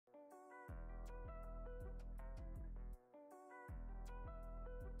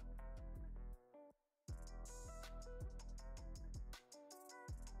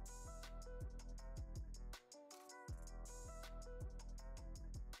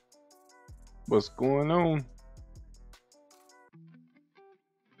What's going on?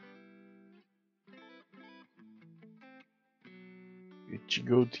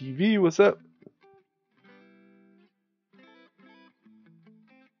 Ichigo TV, what's up?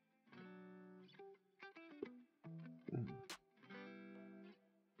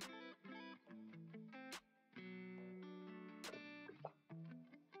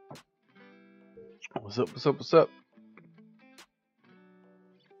 What's up, what's up, what's up?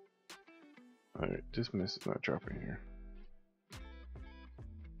 Alright, this mess is not dropping here.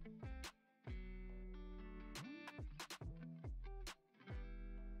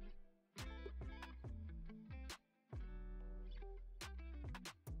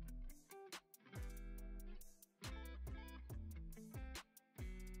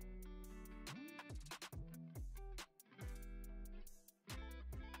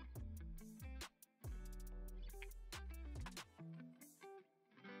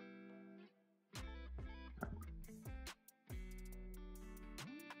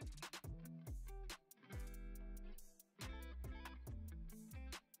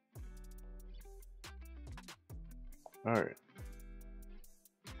 Alright.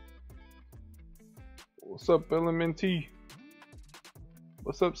 What's up, LMNT?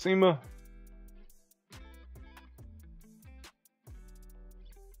 What's up, SEMA?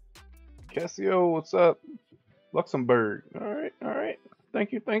 Casio, what's up? Luxembourg. Alright, alright.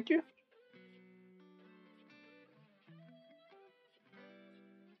 Thank you, thank you.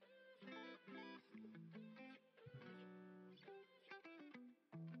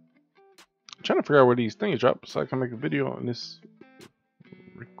 I'm trying to figure out where these things drop so I can make a video on this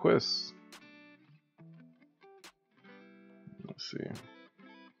request. Let's see.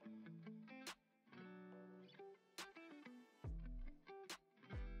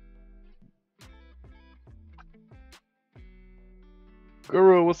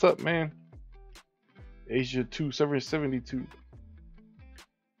 Guru, what's up, man? Asia 2772.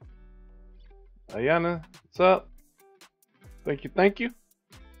 Ayana, what's up? Thank you, thank you.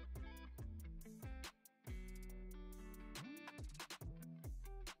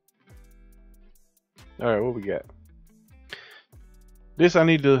 Alright, what we got? This, I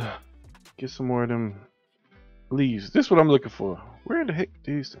need to get some more of them leaves. This is what I'm looking for. Where the heck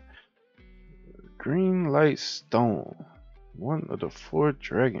these? Green light stone. One of the 4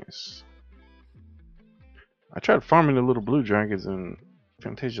 dragons. I tried farming the little blue dragons in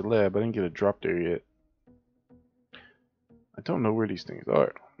Fantasia Lab. I didn't get a drop there yet. I don't know where these things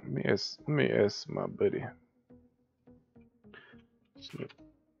are. Let me ask my buddy.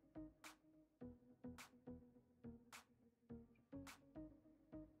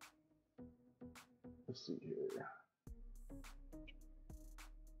 Let's see here.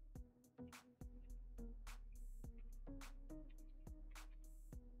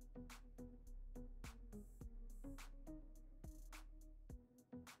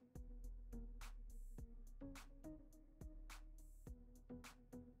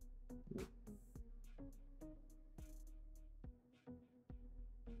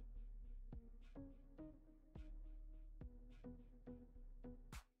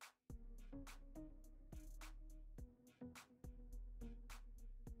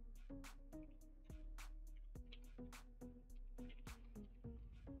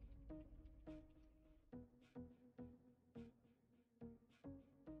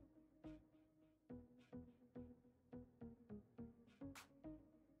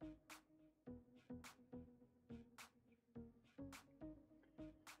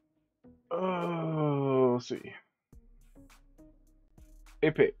 Oh, let's see.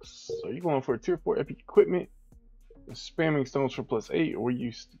 Apex. So you going for tier 4 epic equipment, spamming stones for +8, or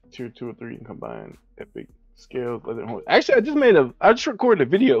use tier 2 or 3 and combine epic scales, leather, and horn. Actually, I just recorded a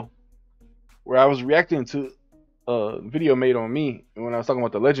video where I was reacting to a video made on me when I was talking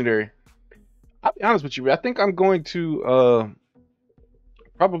about the legendary. I'll be honest with you, I think I'm going to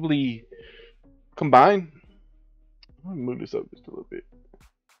probably combine. Let me move this up just a little bit.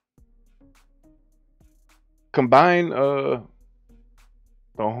 Combine the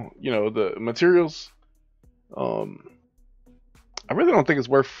materials. I really don't think it's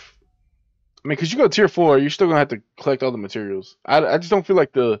worth. I mean, because you go tier 4, you're still gonna have to collect all the materials. I just don't feel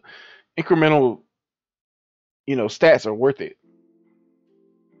like the incremental stats are worth it.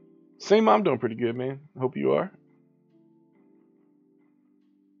 Same, I'm doing pretty good, man. Hope you are.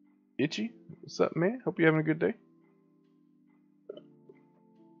 Itchy, what's up, man? Hope you're having a good day.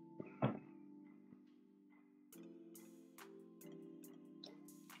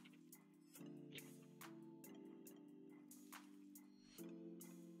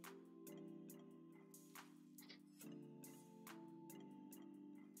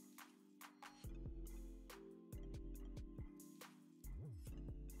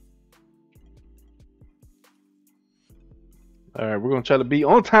 All right, we're gonna try to be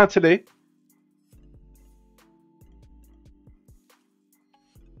on time today.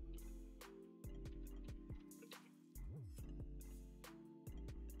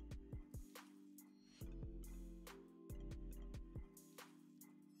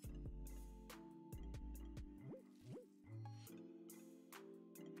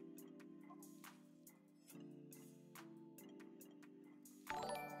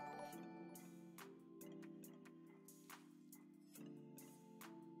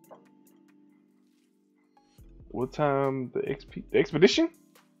 What time the expedition?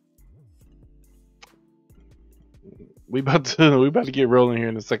 We about to get rolling here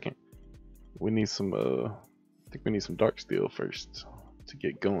in a second. We need some I think we need some dark steel first to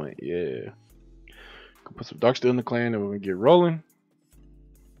get going. Yeah. Put some dark steel in the clan and we're gonna get rolling.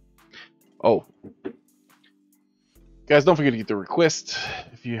 Oh. Guys, don't forget to get the request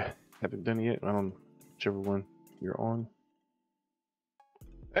if you haven't done it yet. I don't know whichever one you're on.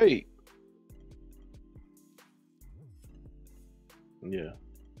 Hey. Yeah.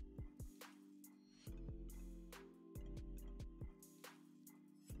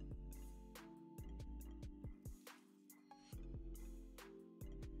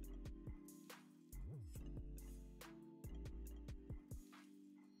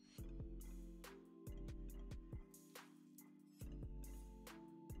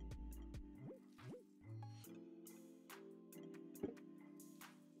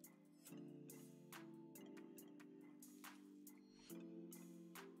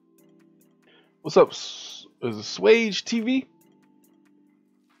 What's up? Is it Swage TV?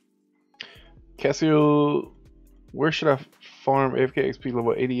 Casio, where should I farm AFK XP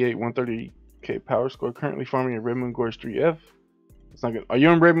level 88, 130k power score? Currently farming in Redmond Gorge 3F. It's not good. Are you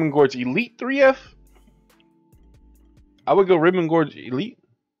on Redmond Gorge Elite 3F? I would go Redmond Gorge Elite.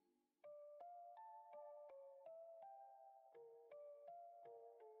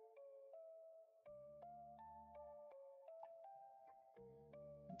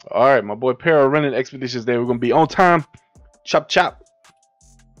 All right, my boy Para running expeditions there. We're gonna be on time. Chop chop.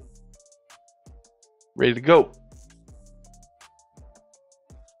 Ready to go.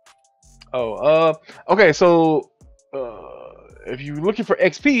 Oh, okay. So, if you're looking for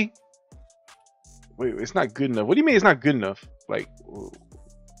XP, wait, it's not good enough. What do you mean it's not good enough? Like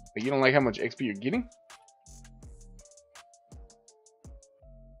you don't like how much XP you're getting?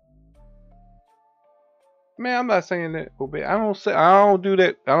 Man, I'm not saying that. I don't do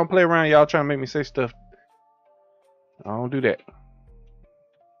that. I don't play around. Y'all trying to make me say stuff. I don't do that.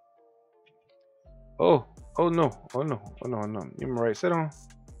 Oh no. Oh no. Give me right. Sit on.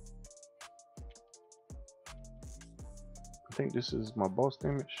 I think this is my boss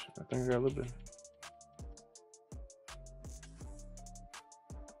damage. I think I got a little bit.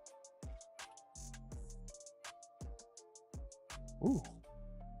 Ooh.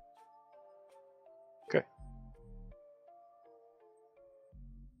 Okay.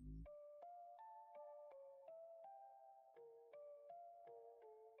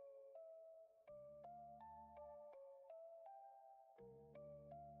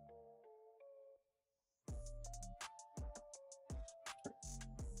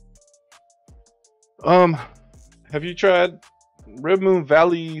 Have you tried Red Moon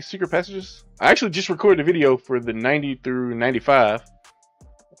Valley Secret Passages? I actually just recorded a video for the 90 through 95.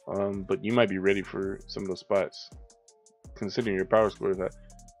 But you might be ready for some of those spots, considering your power score that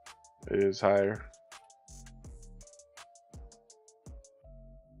is higher.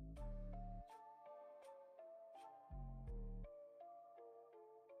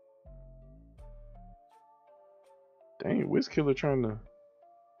 Dang, Wiz Killer trying to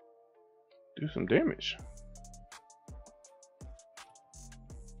do some damage.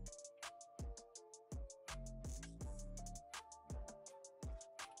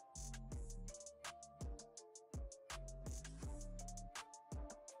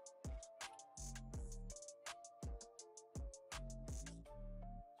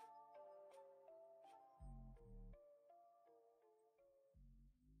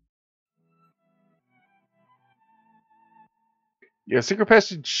 Yeah, Secret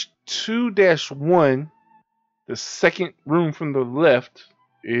Passage 2-1, the second room from the left,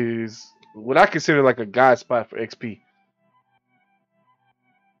 is what I consider like a god spot for XP.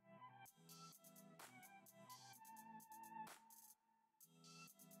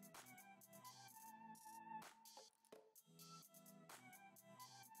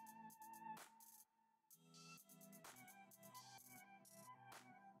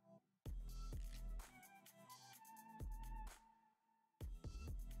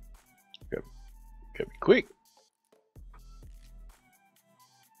 Gotta be quick.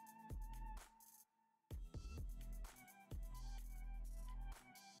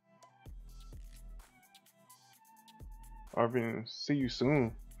 Arvin, see you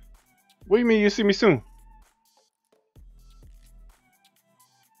soon. What do you mean you see me soon?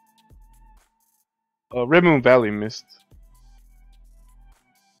 Red Moon Valley missed.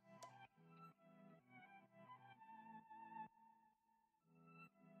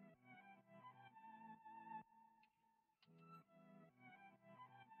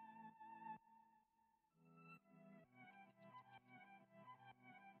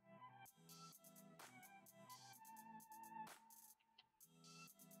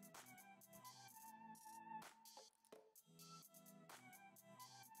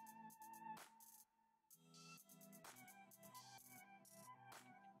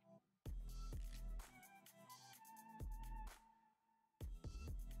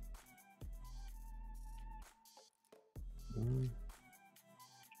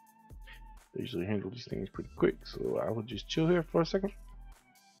 They usually handle these things pretty quick, so I will just chill here for a second.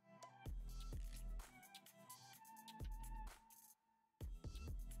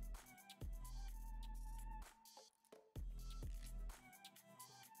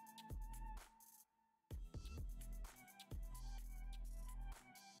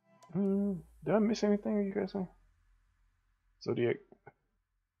 Did I miss anything you guys say? Zodiac,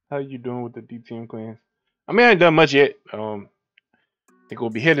 how you doing with the DTM clans? I mean, I ain't done much yet. I think we'll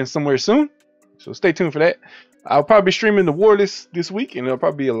be heading somewhere soon, so stay tuned for that. I'll probably be streaming the war this week, and there'll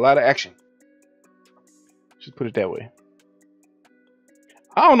probably be a lot of action. Just put it that way.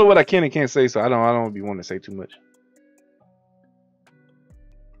 I don't know what I can and can't say, so I don't be wanting to say too much.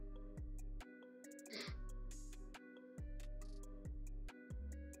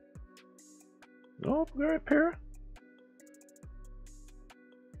 Oh, good, Para.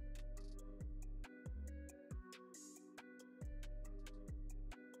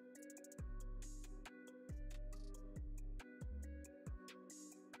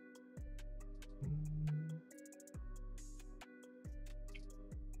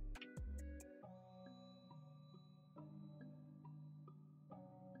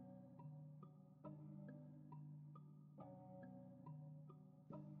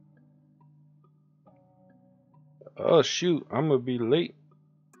 Oh shoot, I'm gonna be late.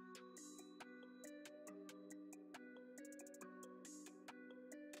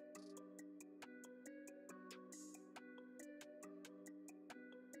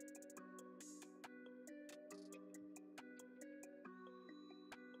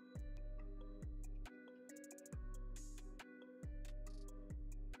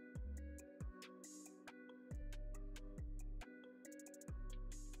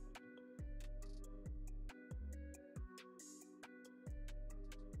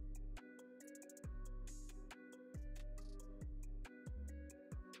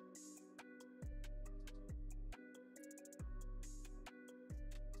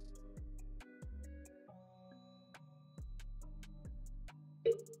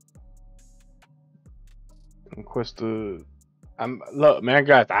 Quest look, man,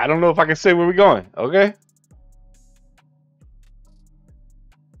 guys, I don't know if I can say where we're going, okay?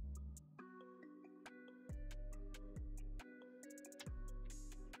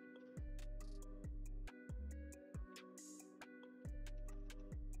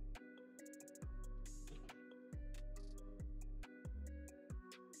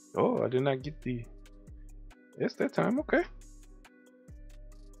 Oh, I did not get the. It's that time, okay.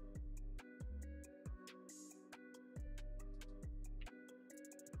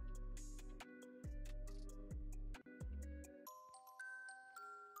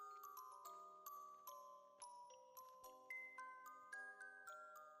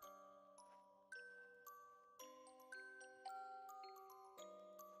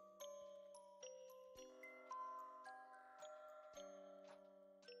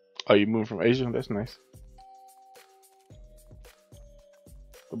 Oh, you moved from Asia? That's nice.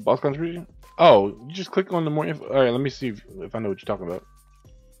 The boss contribution? Oh, you just click on the more info. Alright, let me see if I know what you're talking about.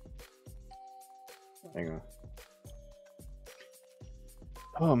 Hang on.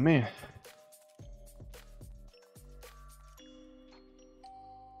 Oh, man.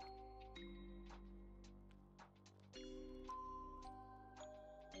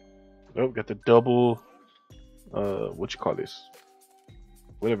 Oh, got the double, what you call this?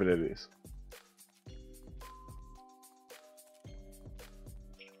 Whatever that is.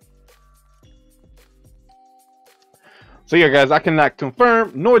 So yeah, guys, I cannot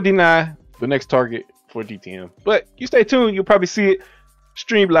confirm nor deny the next target for DTM. But you stay tuned, you'll probably see it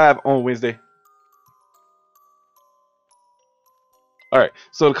streamed live on Wednesday. Alright,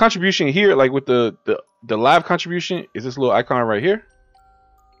 so the contribution here, like with the live contribution, is this little icon right here.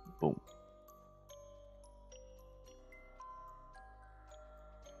 Boom.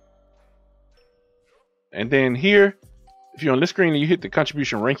 And then here, If you're on this screen, you hit the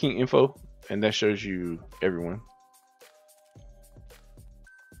contribution ranking info, and that shows you everyone.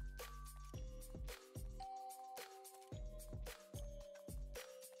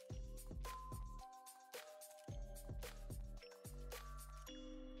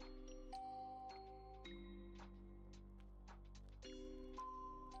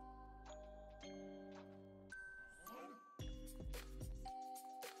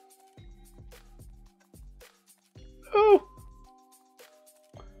 Oh.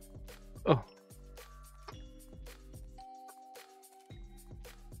 Oh.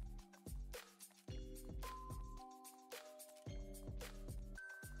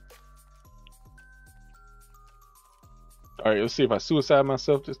 All right, let's see if I suicide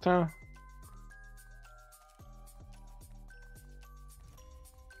myself this time.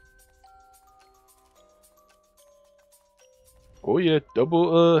 Oh yeah,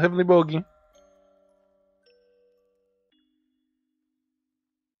 double heavenly bogey.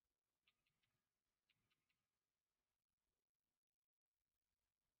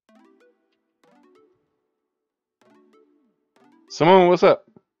 Simone, what's up?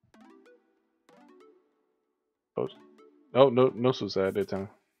 Oh, no suicide that time.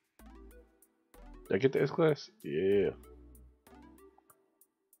 Did I get the S class? Yeah.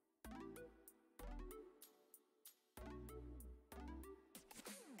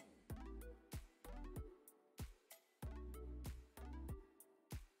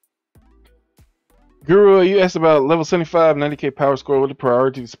 Guru, you asked about level 75, 90k power score. What the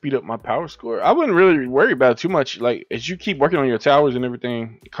priority to speed up my power score? I wouldn't really worry about it too much. Like, as you keep working on your towers and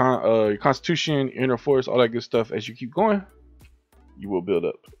everything, your constitution, inner force, all that good stuff, as you keep going, you will build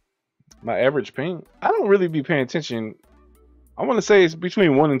up. My average ping, I don't really be paying attention. I want to say it's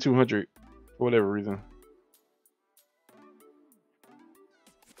between 1 and 200 for whatever reason.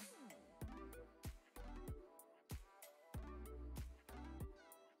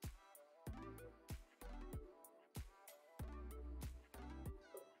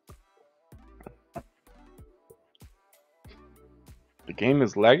 The game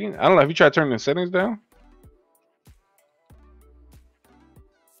is lagging. I don't know. Have you tried turning the settings down?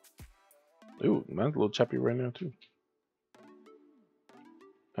 Ooh, mine's a little choppy right now too.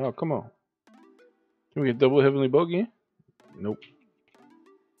 Oh, come on. Can we get double heavenly bogey? Nope.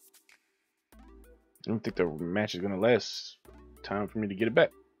 I don't think the match is gonna last. Time for me to get it back.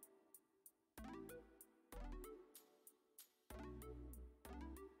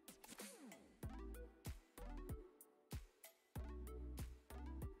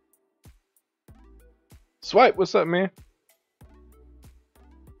 Swipe, what's up, man?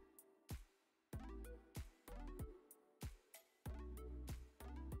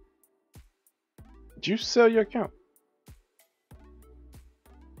 Did you sell your account?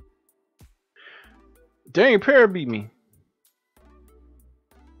 Dang, Para beat me.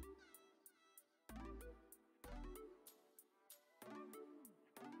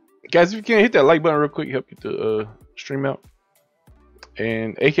 Guys, if you can hit that like button real quick, help get the stream out.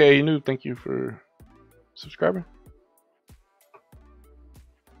 And AKA Noob, thank you for subscribing.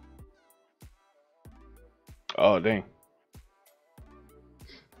 Oh dang.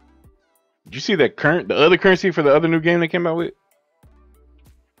 Did you see that the other currency for the other new game they came out with?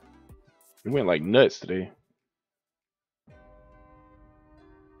 It went like nuts today.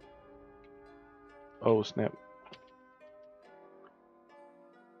 Oh snap.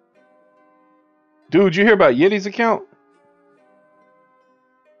 Dude, you hear about Yeti's account?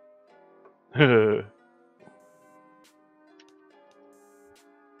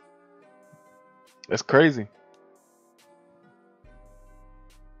 That's crazy.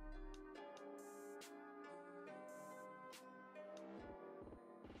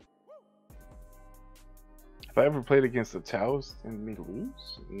 Have I ever played against the Taos and me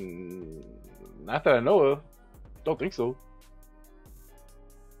lose? Not that I know of. Don't think so.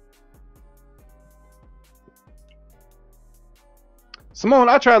 Simone,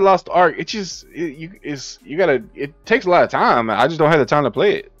 I tried Lost Ark. It just it takes a lot of time. I just don't have the time to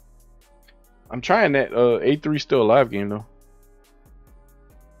play it. I'm trying that A3 Still Alive game though.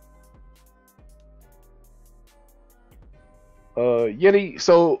 Yeti,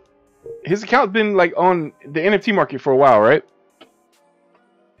 so his account's been like on the NFT market for a while, right?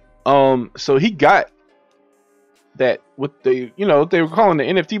 So he got that with the, you know, they were calling the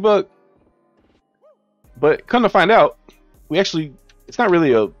NFT bug, but come to find out, it's not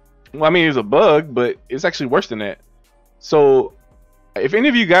really well, I mean, it's a bug, but it's actually worse than that. So if any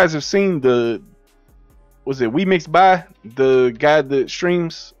of you guys have seen was it We Mix By, the guy that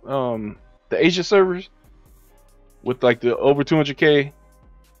streams the Asia servers with like the over 200k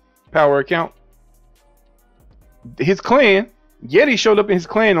power account, his clan, Yeti showed up in his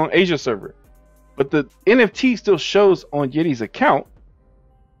clan on Asia server, but the NFT still shows on Yeti's account,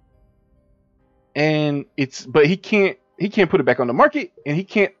 and but he can't put it back on the market, and he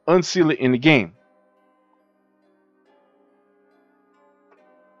can't unseal it in the game.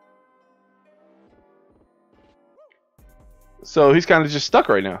 So he's kind of just stuck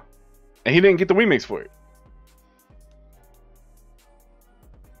right now, and he didn't get the remix for it.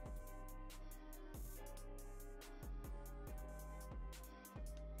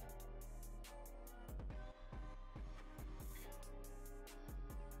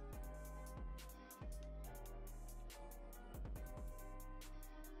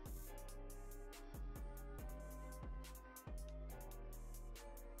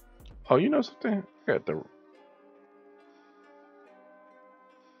 Oh, you know something? I got the.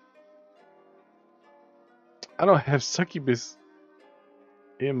 I don't have Succubus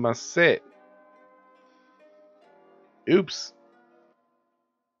in my set. Oops.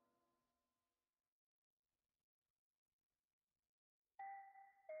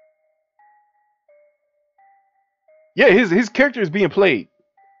 Yeah, his character is being played,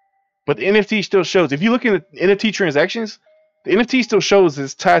 but the NFT still shows. If you look at the NFT transactions, the NFT still shows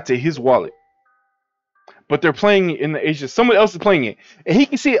it's tied to his wallet. But they're playing it in the Asia. Someone else is playing it, and he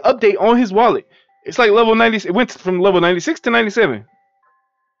can see an update on his wallet. It's like level 90. It went from level 96 to 97,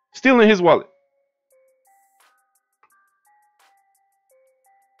 still in his wallet.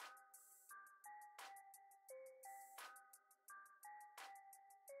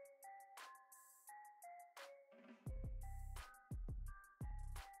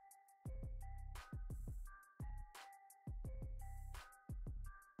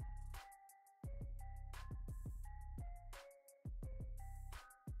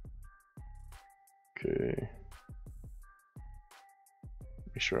 Okay.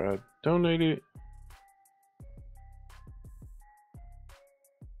 Make sure I donate it.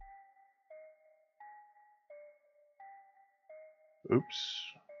 Oops.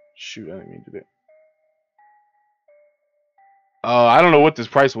 Shoot, I didn't mean to do that. I don't know what this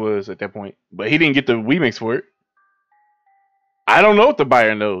price was at that point, but he didn't get the remix for it. I don't know if the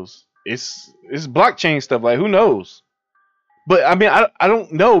buyer knows. It's blockchain stuff. Like, who knows? But I mean, I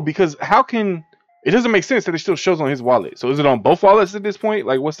don't know, because how can it doesn't make sense that it still shows on his wallet. So is it on both wallets at this point?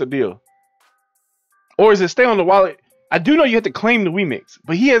 Like, what's the deal? Or is it stay on the wallet? I do know you have to claim the remix,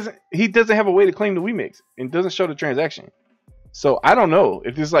 but he doesn't have a way to claim the remix and doesn't show the transaction. So I don't know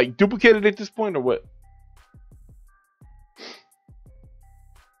if it's like duplicated at this point or what.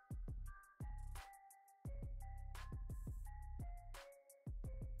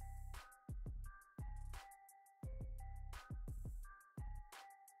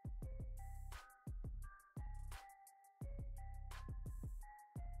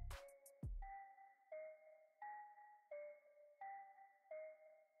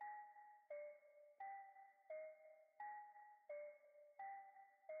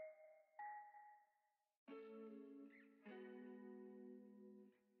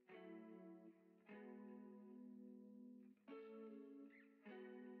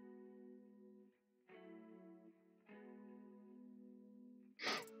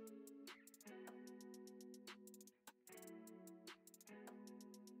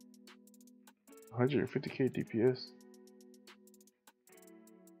 $150K DPS.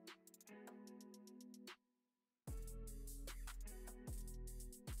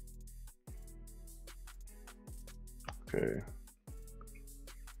 Okay.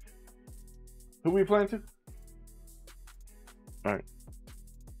 Who we playing to? All right.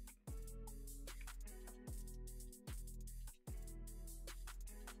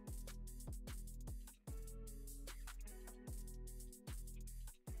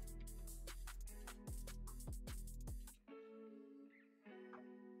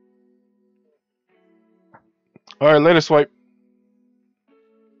 All right, later, swipe.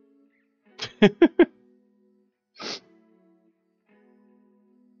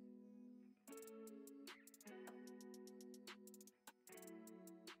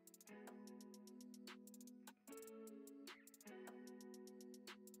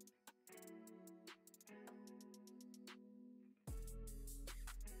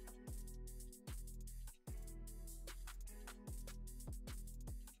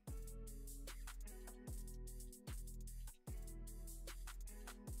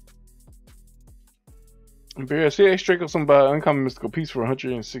 Beard, see, extract of some uncommon mystical piece for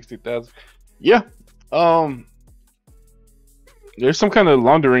 160,000. Yeah. There's some kind of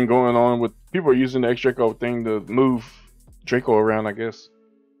laundering going on with people are using the extract thing to move Draco around, I guess.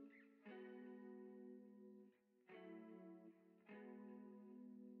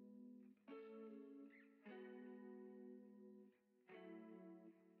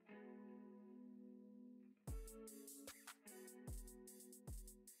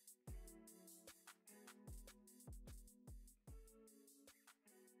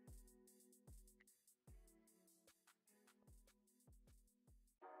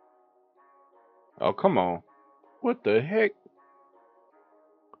 Oh, come on. What the heck?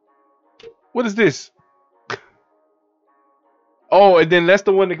 What is this? Oh, and then that's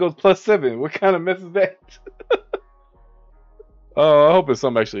the one that goes +7. What kind of mess is that? Oh, I hope it's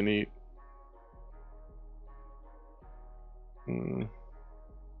something I actually need.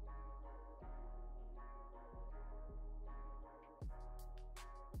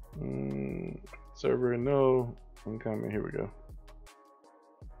 Server, no. Incoming, here we go.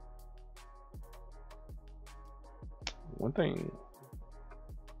 One thing.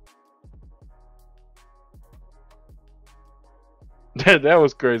 That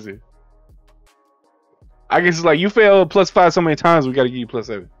was crazy. I guess it's like you failed +5 so many times, we gotta give you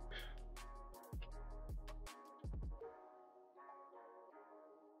 +7.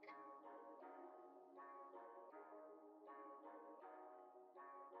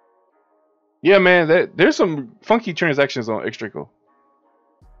 Yeah, man, there's some funky transactions on Xtraco.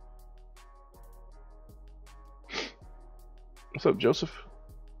 What's up, Joseph?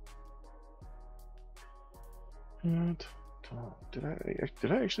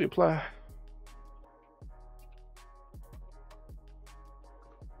 Did I actually apply?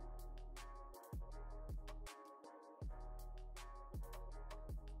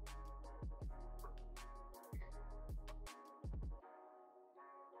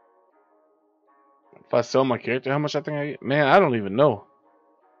 If I sell my character, how much I think I get? Man, I don't even know.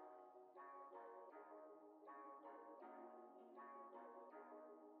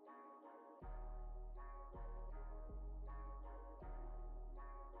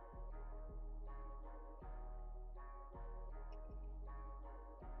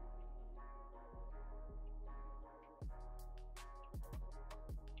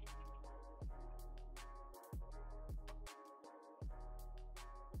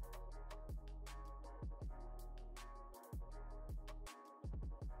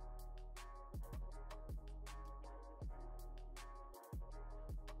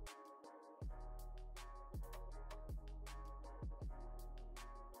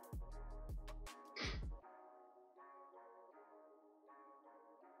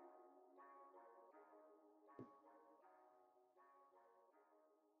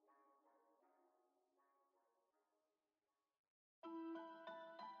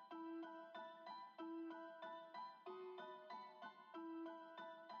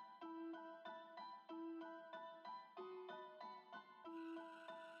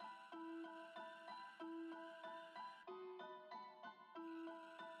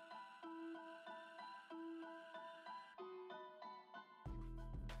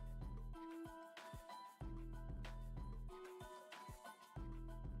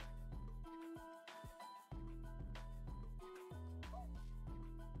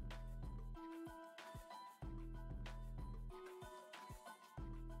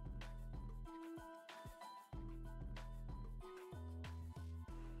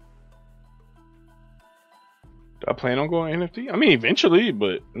 Do I plan on going NFT? I mean, eventually,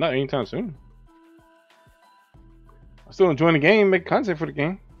 but not anytime soon. I'm still enjoying the game, make content for the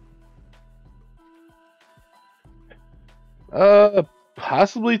game.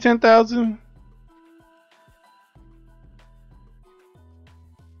 Possibly 10,000.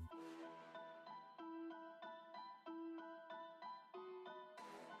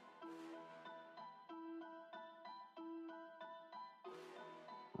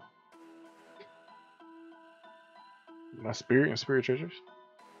 My spirit and spirit treasures.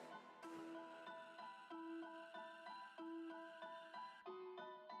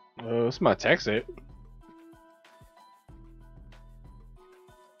 It's my tax set.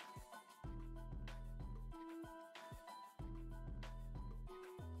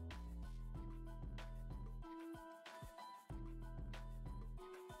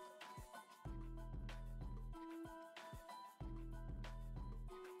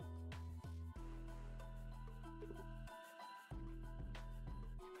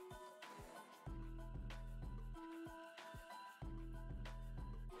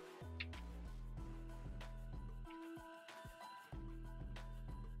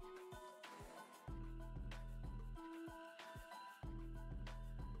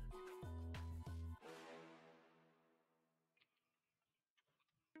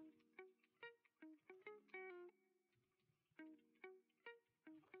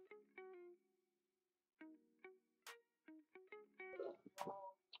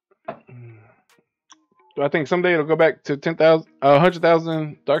 Do I think someday it'll go back to 10,000,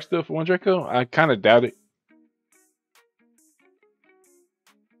 100,000 dark steel for one Draco? I kind of doubt it.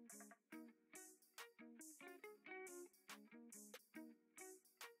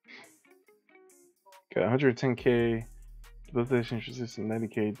 Got 110k debilitation resistant,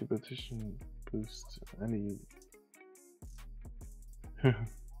 90k debilitation boost. I need. I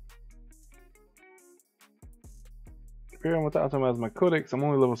want to optimize my codex. I'm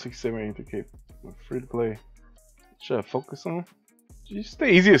only level 67, 83k. I'm free to play. Should I focus on? Just the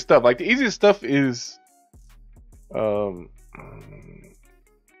easiest stuff. Like the easiest stuff is, where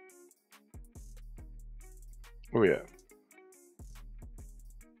we at?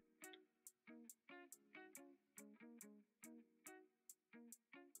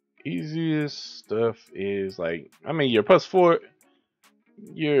 Easiest stuff is like, I mean, your +4,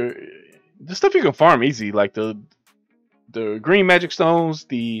 your the stuff you can farm easy, like the green magic stones,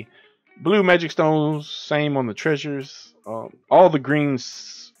 the blue magic stones, same on the treasures, all the green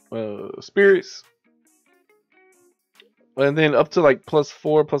spirits, and then up to like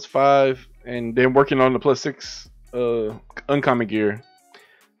 +4, +5, and then working on the +6 uncommon gear.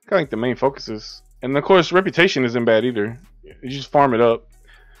 Kind of like the main focuses, and of course reputation isn't bad either. You just farm it up.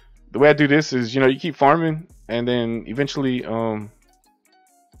 The way I do this is, you know, you keep farming, and then eventually,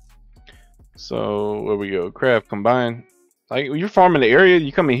 so where we go, craft, combine. Like when you're farming the area,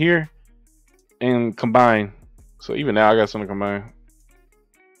 you come in here and combine. So even now I got some to combine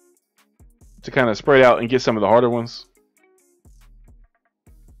to kind of spread out and get some of the harder ones.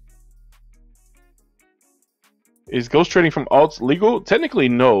 Is ghost trading from alts legal? Technically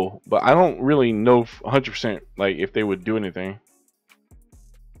no, but I don't really know 100% like if they would do anything.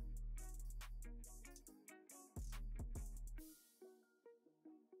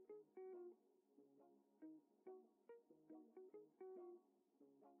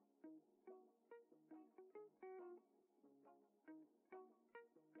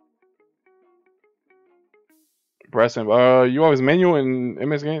 Pressing. You always manual in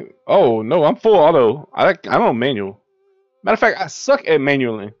MS game? Oh no, I'm full auto. I'm on manual. Matter of fact, I suck at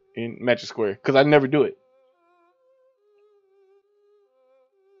manualing in Magic Square because I never do it.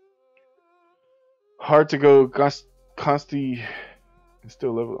 Hard to go consti.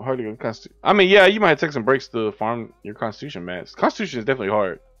 Still level hard to go consti. I mean, yeah, you might take some breaks to farm your Constitution mats. Constitution is definitely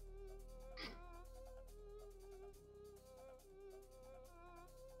hard.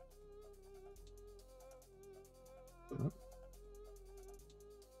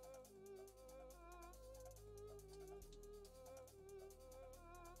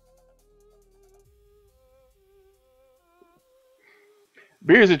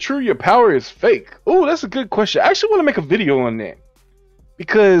 Beard, is it true your power is fake? Oh, that's a good question. I actually want to make a video on that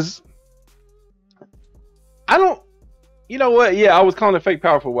because I don't. You know what? Yeah, I was calling it fake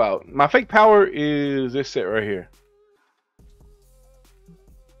power for a while. My fake power is this set right here.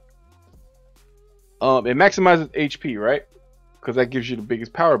 It maximizes HP, right? Because that gives you the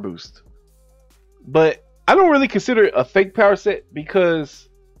biggest power boost. But I don't really consider it a fake power set because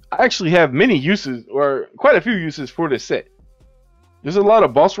I actually have many uses, or quite a few uses for this set. There's a lot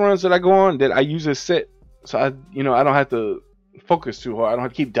of boss runs that I go on that I use this set, so I don't have to focus too hard. I don't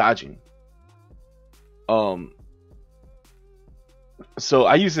have to keep dodging. So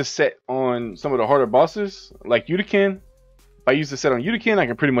I use this set on some of the harder bosses, like Udikin. If I use this set on Udikin, I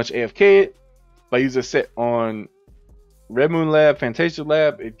can pretty much AFK it. If I use this set on Red Moon Lab, Fantasia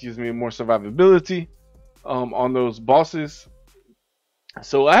Lab, it gives me more survivability on those bosses.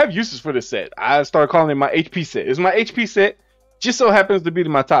 So I have uses for this set. I started calling it my HP set. It's my HP set. Just so happens to be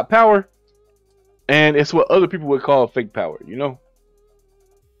my top power, and it's what other people would call fake power, you know.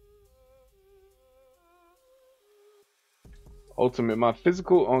 Ultimate, my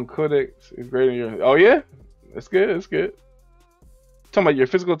physical on codex is greater than your. Oh yeah, that's good. That's good. Talking about your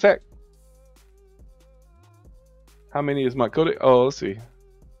physical attack. How many is my codex? Oh, let's see.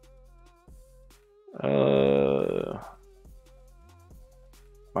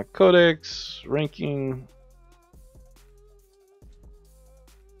 My codex ranking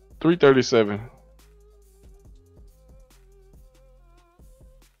 337.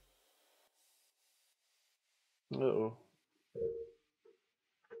 Uh-oh.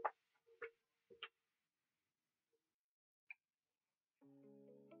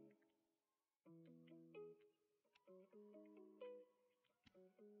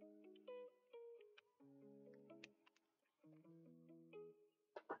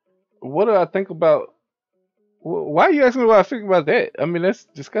 What do I think about? Why are you asking me what I think about that? I mean, that's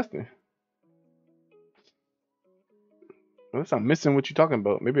disgusting. Unless I'm missing what you're talking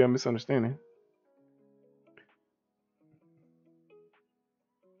about. Maybe I'm misunderstanding.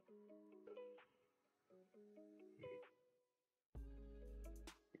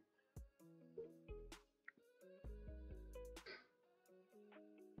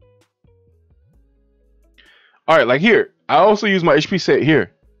 All right, like here, I also use my HP set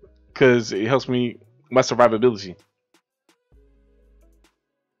here because it helps me my survivability.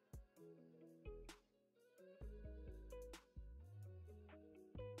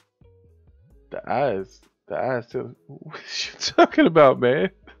 The eyes tell. What you talking about, man?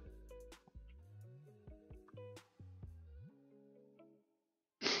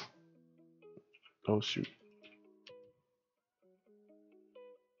 Oh shoot.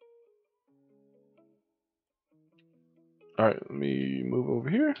 All right, let me move over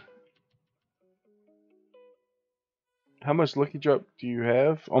here. How much lucky drop do you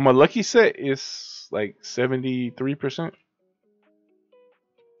have? On my lucky set, it's like 73%.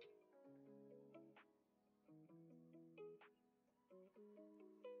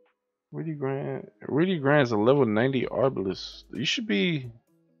 Rudy Grant's a level 90 Arbalist. You should be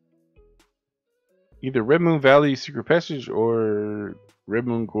either Red Moon Valley Secret Passage or Red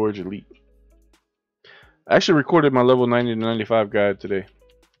Moon Gorge Elite. I actually recorded my level 90 to 95 guide today.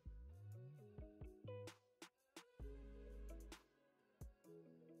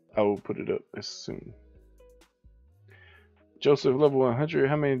 I will put it up as soon. Joseph, level 100.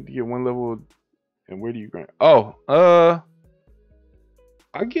 How many do you get one level, and where do you grant? Oh,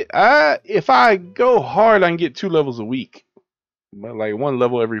 if I go hard, I can get 2 levels a week, but like 1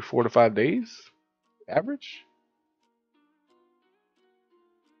 level every 4 to 5 days, average.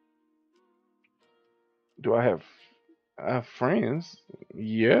 Do I have friends?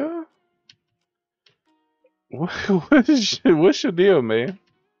 Yeah. What's your deal, man?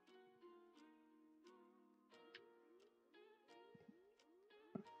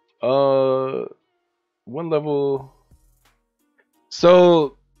 One level.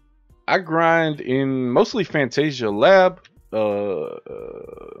 So I grind in mostly Fantasia Lab,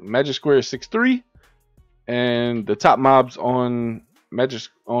 Magic Square 6-3, and the top mobs on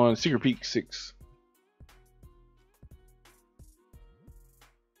Secret Peak 6.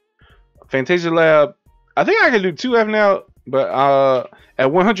 Fantasia Lab, I think I can do 2F now, but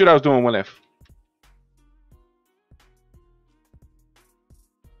at 100 I was doing 1F.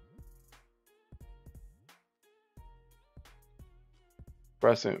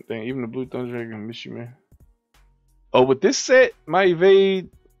 Percent thing. Even the Blue Thunder Dragon miss you, man. Oh, with this set, my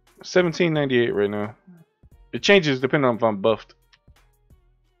evade 1798 right now. It changes depending on if I'm buffed.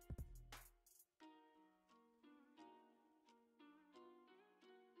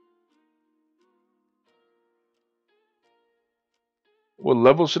 What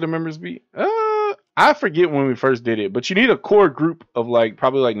level should the members be? I forget when we first did it, but you need a core group of like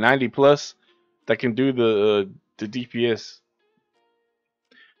probably like 90 plus that can do the DPS.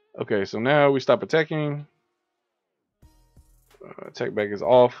 Okay, so now we stop attacking. Attack back is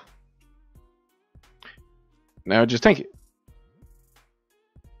off. Now just tank it.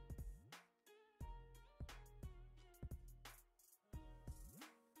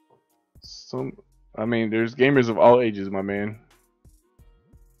 I mean, there's gamers of all ages, my man.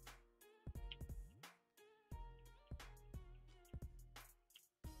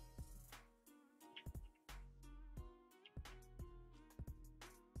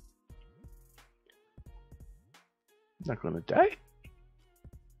 Not gonna die.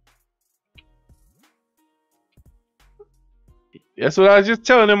 That's what I was just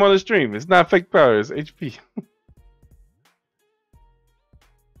telling them on the stream. It's not fake power, it's HP.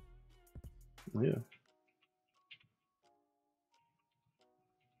 Yeah.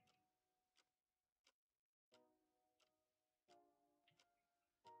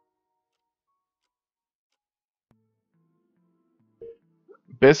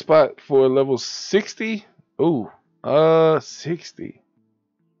 Best spot for level 60? Ooh, 60.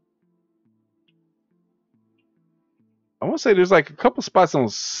 I want to say there's like a couple spots on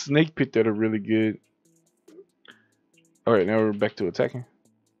Snake Pit that are really good. All right, now we're back to attacking.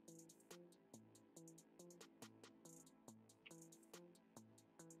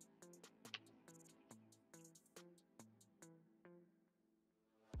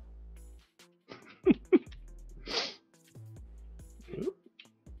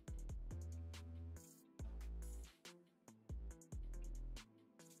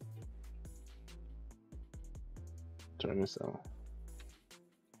 Turn this on.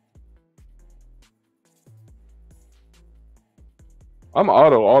 I'm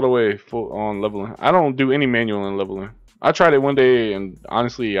auto all the way full on leveling. I don't do any manual in leveling. I tried it one day and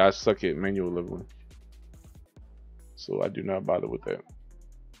honestly I suck at manual leveling. So I do not bother with that.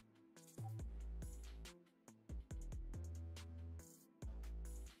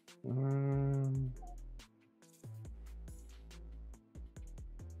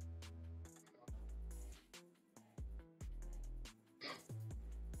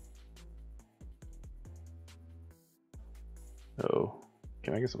 Oh,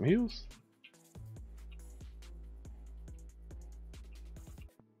 can I get some heals?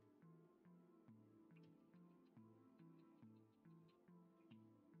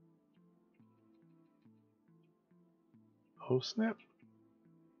 Oh snap.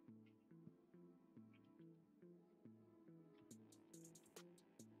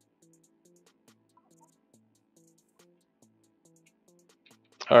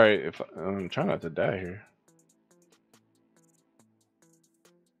 All right, if I'm trying not to die here.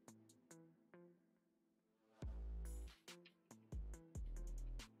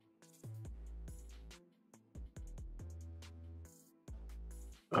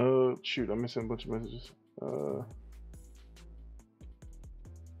 Shoot, I'm missing a bunch of messages.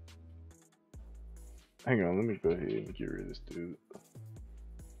 Hang on, let me go ahead and get rid of this dude.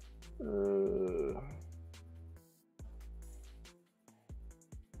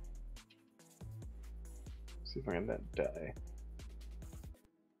 See if I can not die.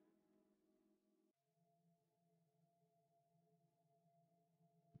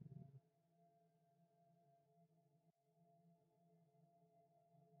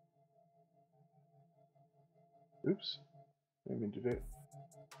 Oops, I didn't do that.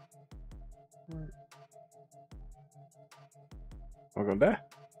 Am I gonna die?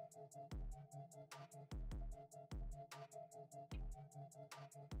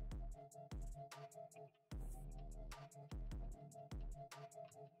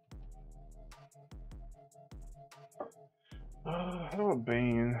 How do I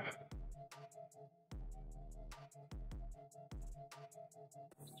ban?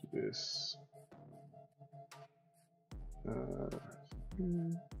 Let's do this.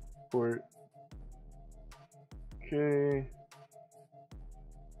 Port. Okay.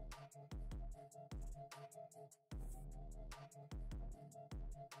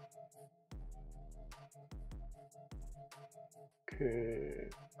 Okay.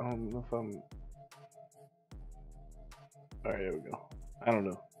 I don't know if I'm. All right, there we go. I don't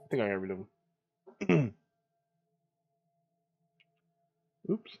know. I think I got rid of them.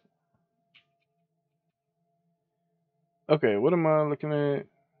 Oops. Okay, what am I looking at?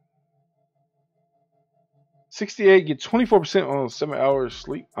 68, get 24% on 7 hours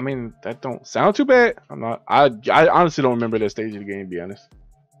sleep. I mean, that don't sound too bad. I honestly don't remember that stage of the game, to be honest.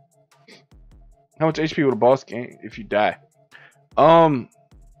 How much HP would a boss gain if you die? I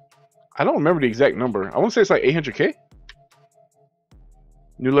don't remember the exact number. I want to say it's like 800k.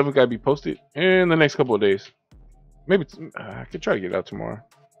 New level gotta be posted in the next couple of days. Maybe I could try to get it out tomorrow.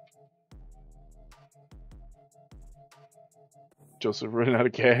 Joseph running out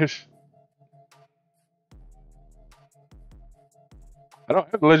of cash. I don't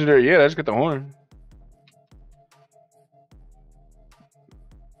have the legendary yet. I just got the horn.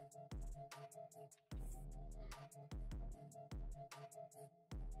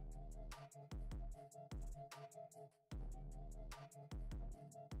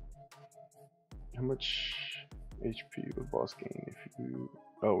 How much HP would boss gain if you?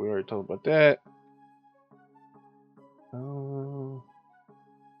 Oh, we already talked about that.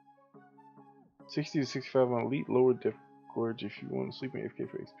 60 to 65 on elite, lower depth gorge if you want to sleep in AFK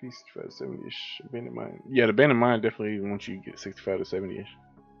for XP, 65 to 70-ish. Abandoned mine. Yeah, the abandoned mine definitely once you get 65 to 70-ish.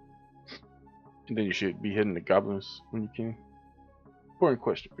 And then you should be hitting the goblins when you can. Important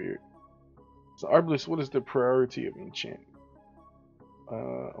question, Beard. So Arbalist, what is the priority of enchant?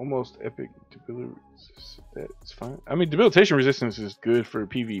 Almost epic debility. That's fine. I mean, debilitation resistance is good for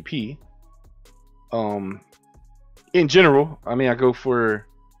PvP. In general, I mean, I go for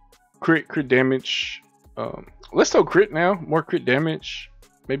crit damage. Let's go crit now. More crit damage.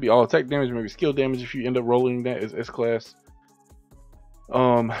 Maybe all attack damage. Maybe skill damage if you end up rolling that as S class.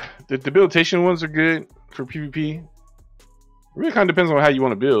 The debilitation ones are good for PvP. It really kind of depends on how you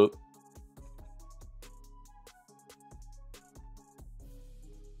want to build.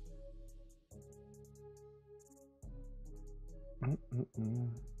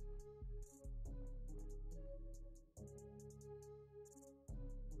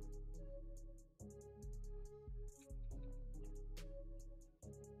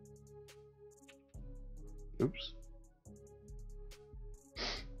 Oops.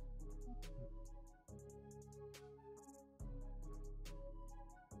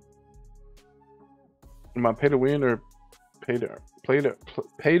 Am I pay to win or pay to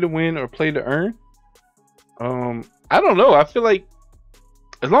win or play to earn? I don't know. I feel like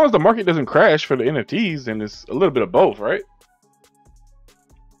as long as the market doesn't crash for the NFTs, then it's a little bit of both, right?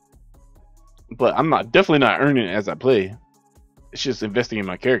 But I'm definitely not earning it as I play. It's just investing in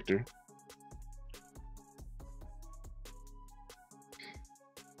my character.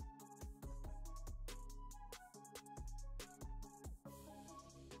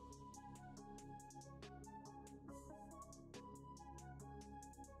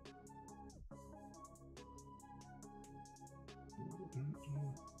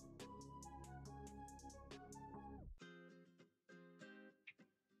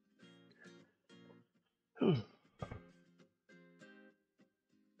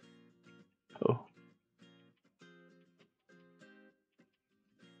 Oh.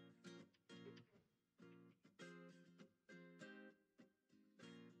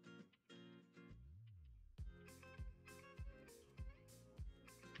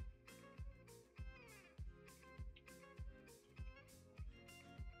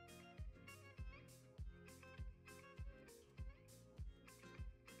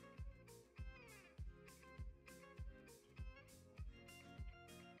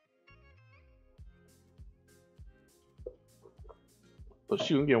 Oh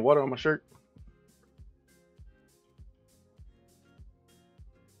shoot, I'm getting water on my shirt.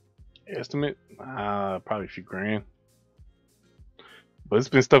 Estimate? Probably a few grand. But it's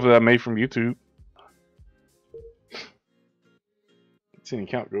been stuff that I made from YouTube. It's an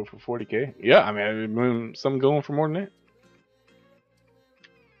account go for 40K. Yeah, I mean, some going for more than that.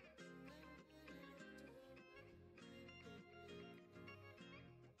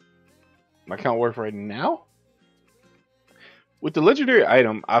 My account worth right now? With the legendary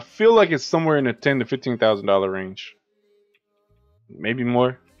item, I feel like it's somewhere in the $10,000 to $15,000 range. Maybe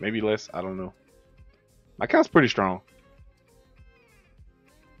more, maybe less. I don't know. My account's pretty strong.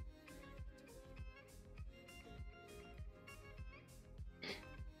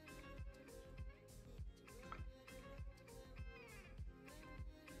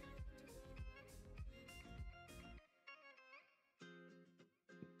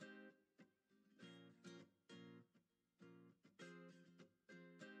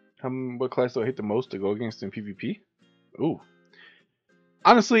 What class do I hate the most to go against in PvP? Ooh.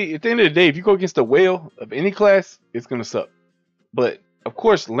 Honestly, at the end of the day, if you go against a whale of any class, it's gonna suck. But of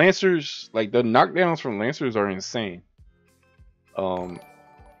course, Lancers, like the knockdowns from Lancers are insane.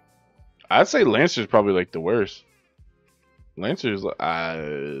 I'd say Lancers probably like the worst. Lancers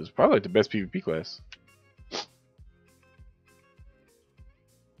is probably like the best PvP class.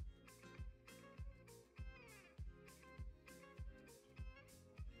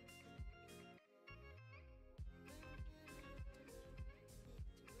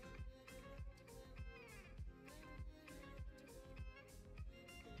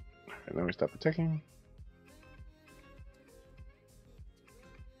 Alright, let me stop attacking.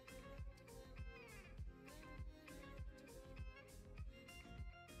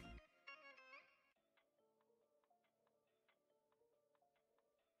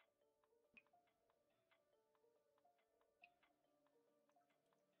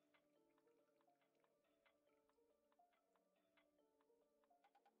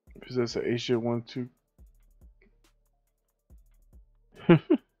 Possess an Asia 1-2.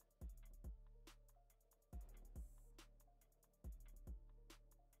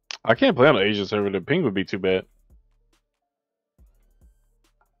 I can't play on the Asia server. The ping would be too bad.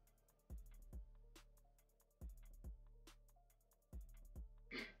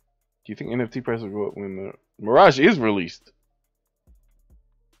 Do you think NFT price will go up when the Mirage is released?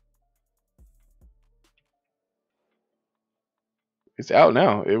 It's out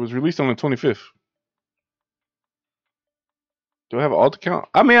now. It was released on the 25th. Do I have an alt account?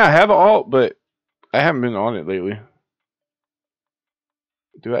 I mean, I have an alt, but I haven't been on it lately.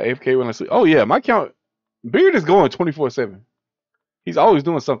 Do I AFK when I sleep? Oh yeah, my account. Beard is going 24/7. He's always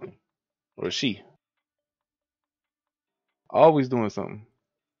doing something. Or she. Always doing something.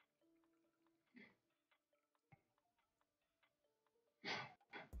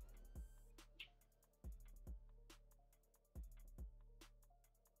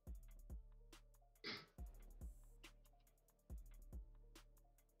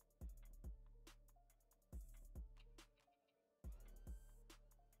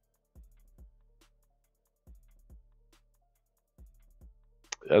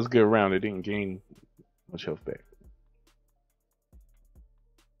 That was a good round. It didn't gain much health back.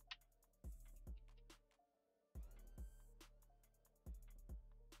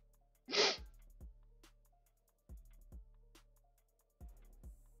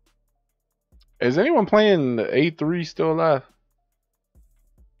 Is anyone playing the A3 still alive?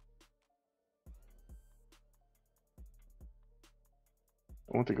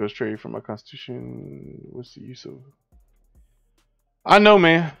 I want to go straight from my constitution. What's the use of? I know,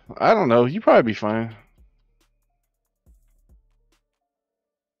 man. I don't know. You probably be fine.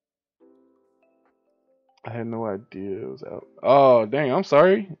 I had no idea it was out. Oh, dang. I'm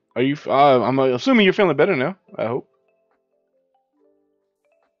sorry. Are you? I'm assuming you're feeling better now. I hope.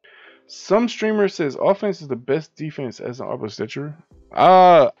 Some streamer says offense is the best defense as an Arbalist. Is that true?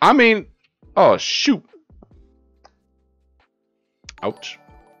 I mean, oh shoot. Ouch.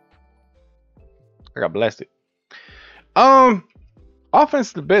 I got blasted. Offense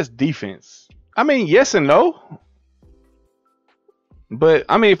is the best defense. I mean, yes and no. But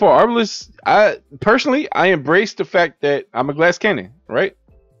I mean, for Arbalist, I personally I embrace the fact that I'm a glass cannon, right?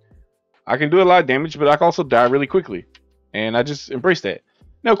 I can do a lot of damage, but I can also die really quickly, and I just embrace that.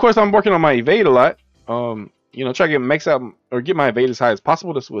 Now, of course, I'm working on my evade a lot. You know, try to get max out or get my evade as high as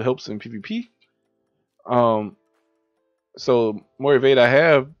possible. That's what helps in PvP. So more evade I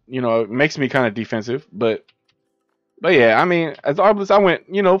have, you know, it makes me kind of defensive. But yeah, I mean, as Arbalist, I went,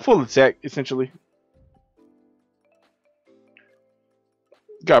 you know, full attack essentially.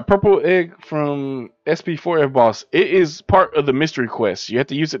 Got purple egg from SP4F boss. It is part of the mystery quest. You have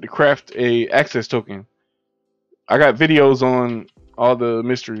to use it to craft a access token. I got videos on all the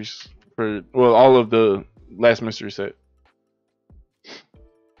mysteries for, well, all of the last mystery set.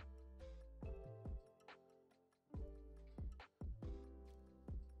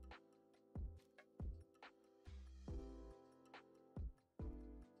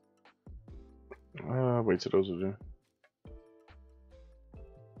 Wait till those are done.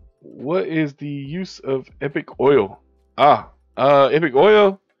 What is the use of epic oil? Epic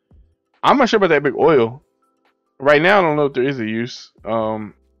oil. I'm not sure about the epic oil. Right now, I don't know if there is a use.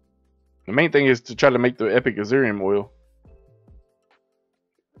 The main thing is to try to make the epic Azurium oil.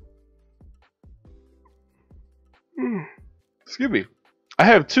 Excuse me. I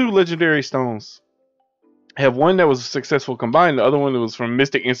have 2 legendary stones. I have one that was a successful combine. The other one that was from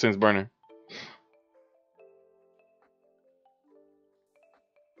Mystic Incense Burner.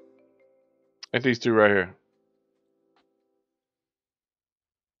 Like these 2 right here.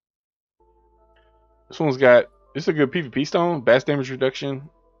 This one's got, this is a good PvP stone. Bass damage reduction,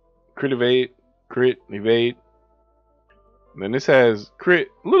 crit evade, crit evade. And then this has crit,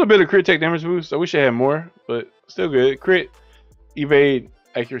 a little bit of crit tech damage boost. I wish I had more, but still good. Crit, evade,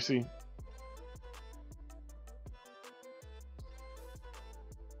 accuracy.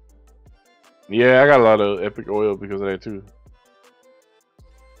 Yeah, I got a lot of epic oil because of that too.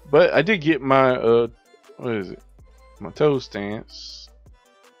 But I did get my what is it? My toe stance.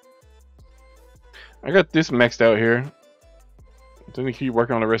 I got this maxed out here. Then we keep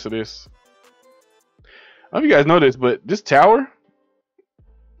working on the rest of this. I don't know if you guys know this, but this tower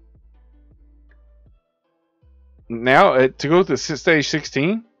now to go to stage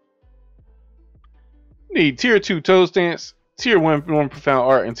 16, need tier 2 toe stance, tier 1 profound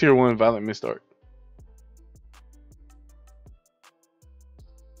art, and tier 1 violent mist art.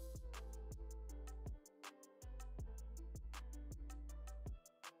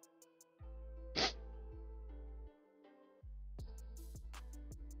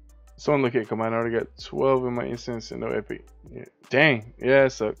 Someone look at command. I already got 12 in my instance and no epic. Yeah. Dang. Yeah,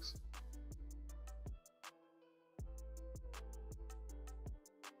 it sucks.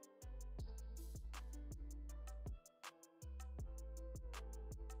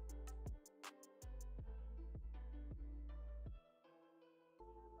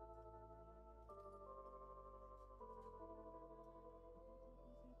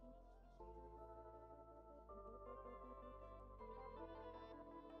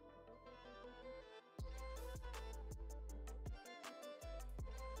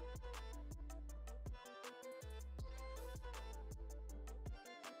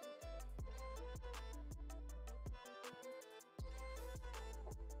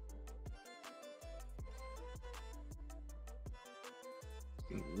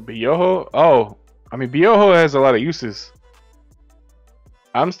 Bioho? Oh, I mean, Bioho has a lot of uses.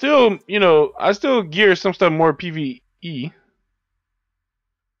 I'm still, you know, I still gear some stuff more PvE.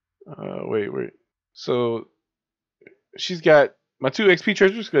 Wait. So, she's got my 2 XP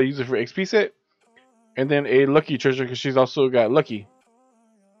treasures, because I use it for XP set. And then a lucky treasure, because she's also got lucky.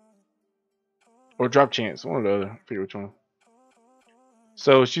 Or drop chance, one or the other. I forget which one.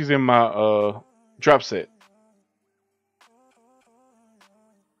 So, she's in my drop set.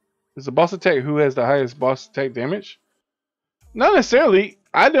 Is the boss attack who has the highest boss attack damage? Not necessarily.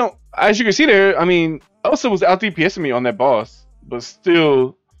 I don't. As you can see there, I mean, Elsa was out DPSing me on that boss, but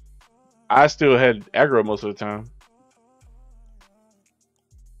still, I still had aggro most of the time.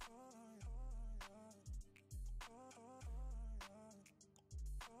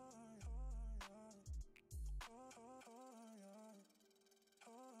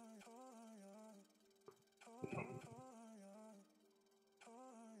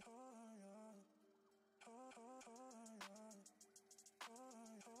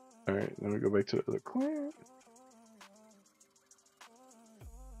 Alright, let me go back to the other clan.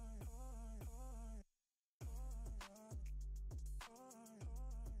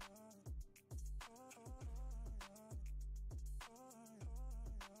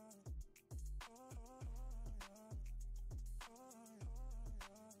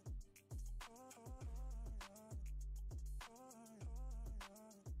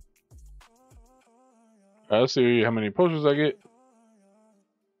 Let's see how many posters I get.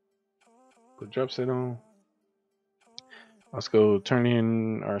 Put drop set on. Let's go turn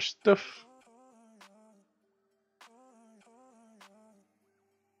in our stuff.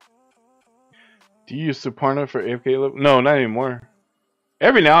 Do you use Suparna for AFK level? No, not anymore.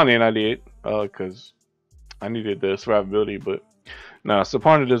 Every now and then I did, cause I needed the survivability, but no,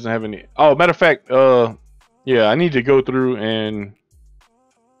 Suparna doesn't have any. Oh, matter of fact, yeah, I need to go through and.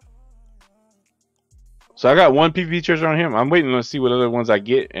 So I got one PvP treasure on him. I'm waiting to see what other ones I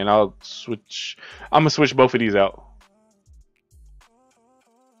get, and I'll switch. I'm gonna switch both of these out.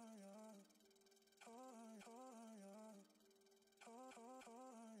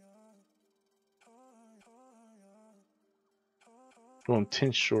 Oh, I'm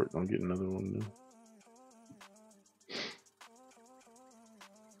 10 short. I'll get another one new.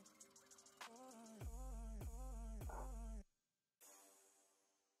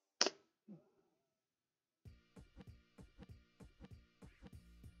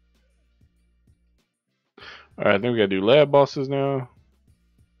 Alright, then we gotta do lab bosses now.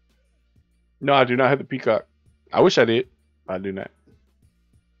 No, I do not have the peacock. I wish I did. I do not.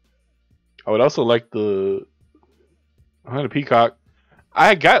 I would also like the peacock.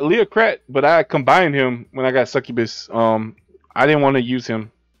 I got Leocrat, but I combined him when I got Succubus. I didn't want to use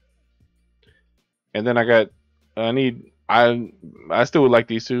him. And then I still would like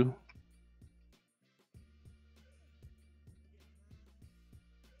these two.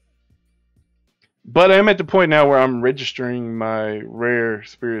 But I'm at the point now where I'm registering my rare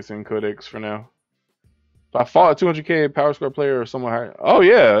spirits and codex for now. If I fought a 200k power score player or someone higher, oh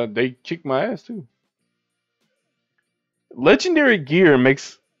yeah, they kicked my ass too. Legendary gear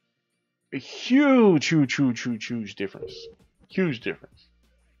makes a huge difference. Huge difference.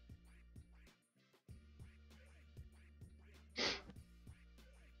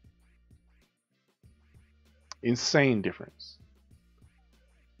 Insane difference.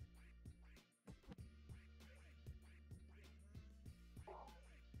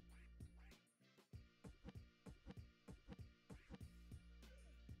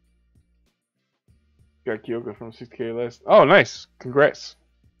 Got Kyoka from 6k last. Oh, nice. Congrats.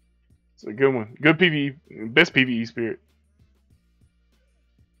 It's a good one. Good PvE. Best PvE spirit.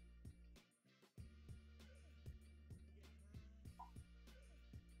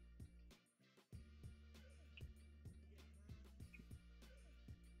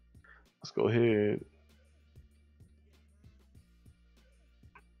 Let's go ahead.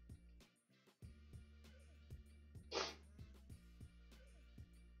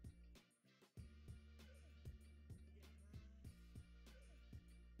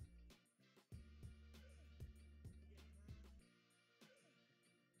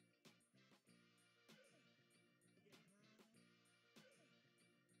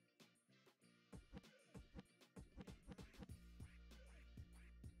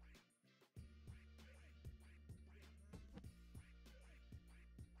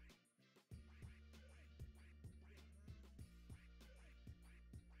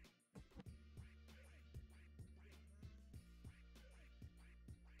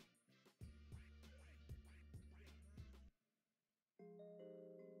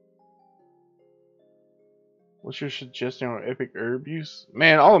 What's your suggestion on epic herb use?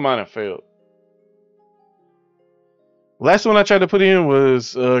 Man, all of mine have failed. Last one I tried to put in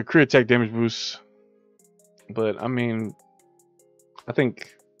was crit attack damage boost. But I mean, I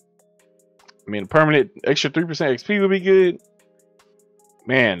permanent extra 3% XP would be good.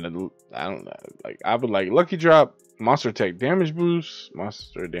 Man, I don't know. Like I would like lucky drop, monster attack damage boost,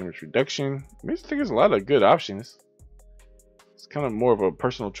 monster damage reduction. I think there's a lot of good options. It's kind of more of a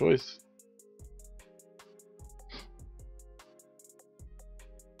personal choice.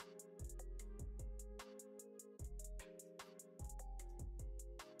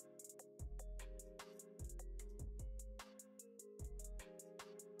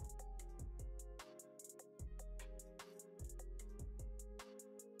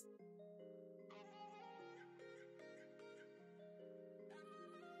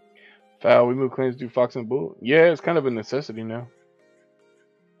 Foul, we move claims to Fox and Bull. Yeah, it's kind of a necessity now.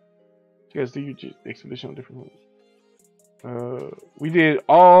 You guys do your expedition on different ones. We did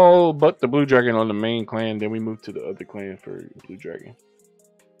all but the Blue Dragon on the main clan, then we moved to the other clan for Blue Dragon.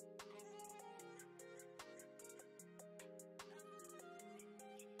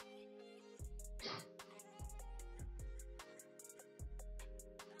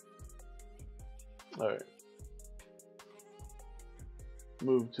 Alright.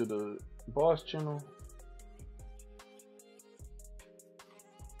 Move to the boss channel.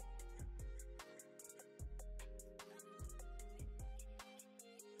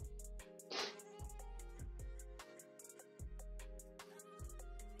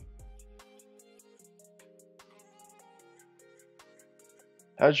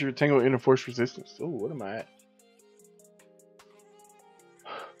 How's your Tango inner force resistance? Oh, what am I at?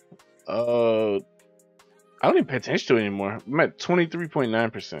 I don't even pay attention to it anymore. I'm at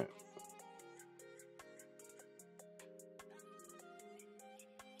 23.9%.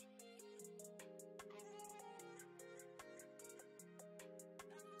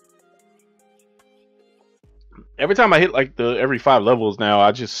 Every time I hit like the every 5 levels now,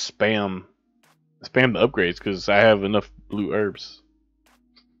 I just spam the upgrades because I have enough blue herbs.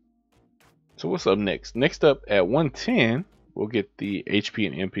 So what's up next? Next up at 110, we'll get the HP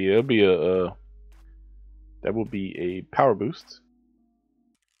and MP. That'll be that will be a power boost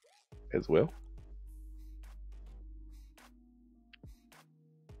as well.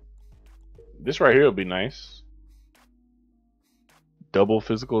 This right here will be nice. Double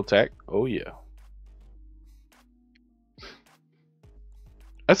physical attack. Oh yeah.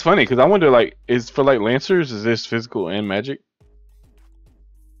 That's funny because I wonder, like, is for like Lancers, is this physical and magic?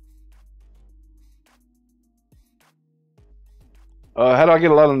 How do I get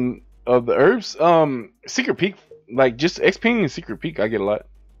a lot of the herbs? Secret Peak, like just XP and Secret Peak, I get a lot.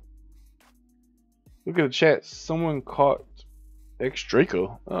 Look at the chat. Someone caught X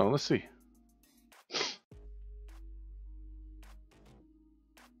Draco. Oh, let's see.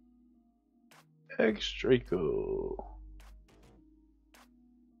 X Draco.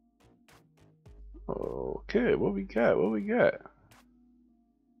 Okay, what we got? What we got?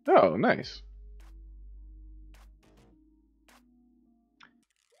 Oh, nice.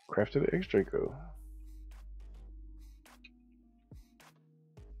 Crafted X Draco.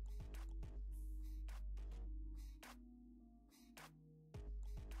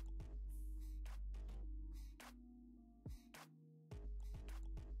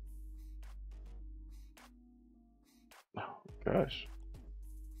 Oh gosh.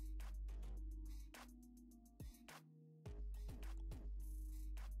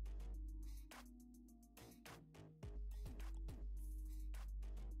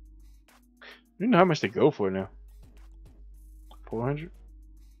 You know how much they go for now? 400?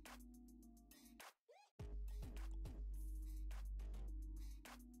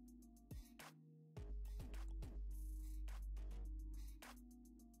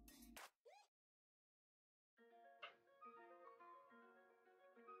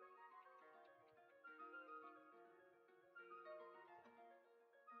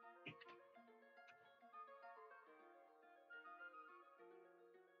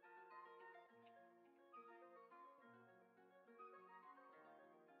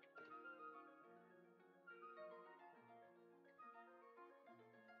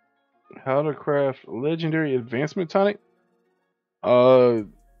 How to craft legendary advancement tonic? I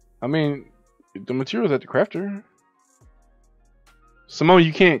mean, the materials at the crafter. Simone,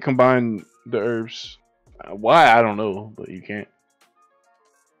 you can't combine the herbs. Why? I don't know, but you can't.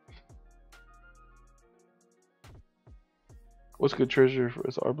 What's good treasure for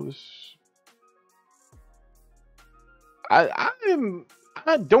us Arbalist? I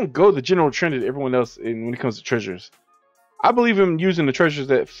don't go the general trend of everyone else when it comes to treasures. I believe in using the treasures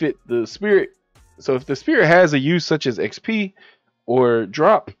that fit the spirit. So if the spirit has a use such as XP or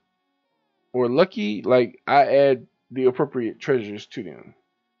drop or lucky, like I add the appropriate treasures to them.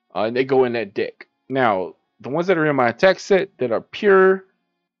 And they go in that deck. Now, the ones that are in my attack set that are pure,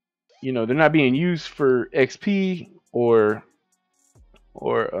 you know, they're not being used for XP or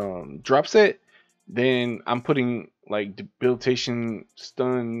drop set, then I'm putting like debilitation,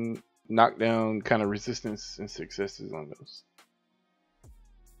 stun, knockdown kind of resistance and successes on those.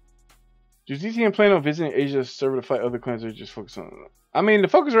 Does DTM plan on visiting Asia server to fight other clans or just focus on? I mean, the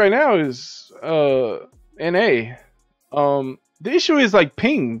focus right now is NA. The issue is like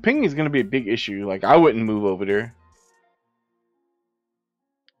ping. Ping is gonna be a big issue. Like I wouldn't move over there.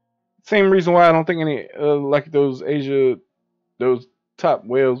 Same reason why I don't think any like those Asia, those top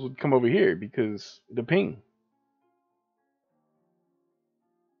whales would come over here because the ping.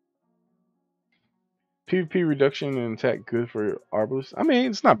 PvP reduction and attack good for Arbalist. I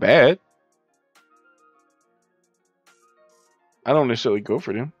mean, it's not bad. I don't necessarily go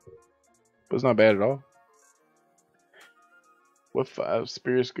for them, but it's not bad at all. What 5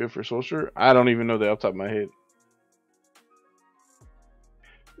 spirits good for Soldier? I don't even know that off the top of my head.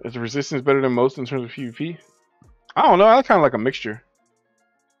 Is the resistance better than most in terms of PvP? I don't know. I kind of like a mixture.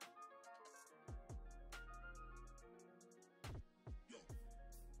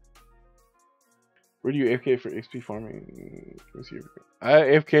 Where do you AFK for XP farming? Let me see. I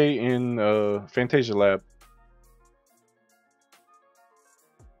AFK in Fantasia Lab.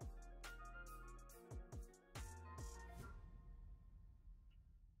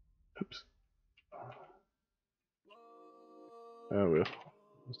 Oops. Oh well.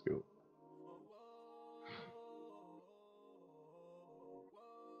 Let's go.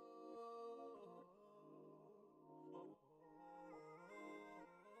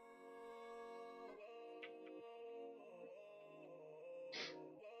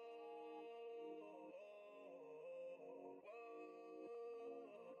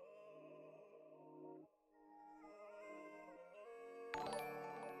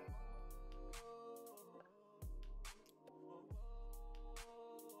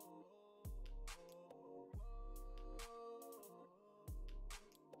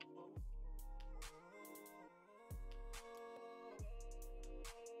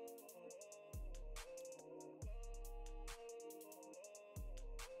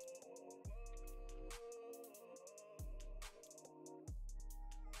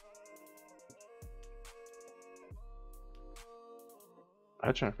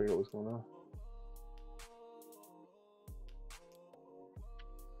 I'm trying to figure out what's going on.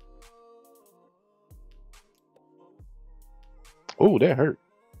 Oh, that hurt.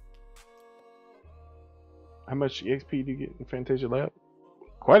 How much EXP do you get in Fantasia Lab?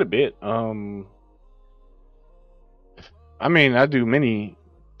 Quite a bit. I mean, I do many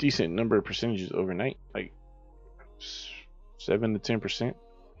decent number of percentages overnight, like 7 to 10%.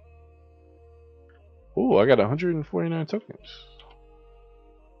 Oh, I got 149 tokens.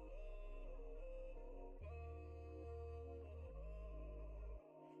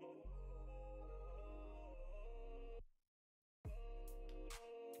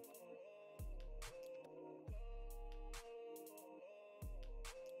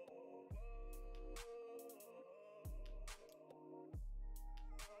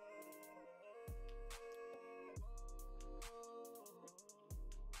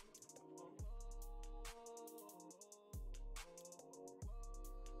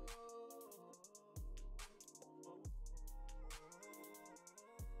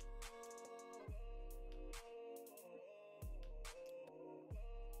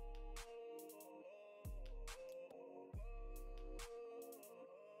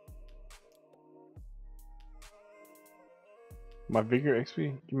 My Vigor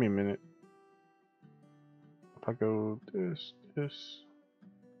XP? Give me a minute. If I go this.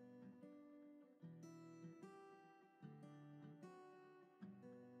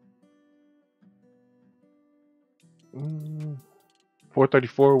 Mm,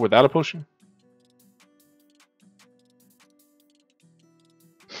 434 without a potion?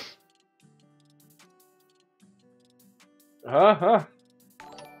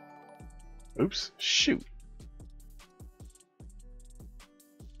 Oops. Shoot.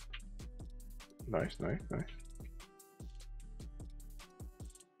 Nice.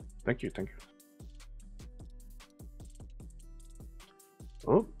 Thank you.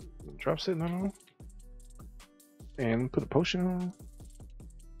 Oh, drop sitting on. And put a potion on.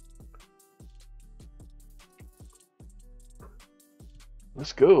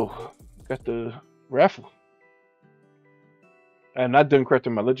 Let's go. Got the raffle. I'm not done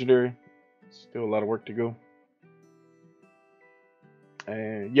crafting my legendary. Still a lot of work to go.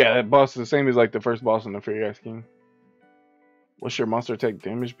 And yeah, that boss is the same as like the first boss in the Fairy Ice King. What's your monster attack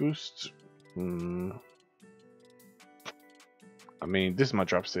damage boost? I mean, this is my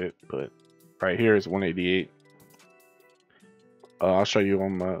drop set, but right here is 188. I'll show you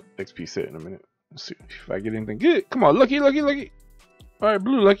on my XP set in a minute. Let's see if I get anything good. Come on, lucky. All right,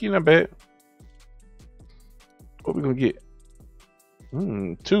 blue lucky, not bad. What we gonna get?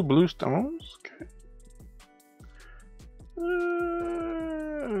 2 blue stones. Okay.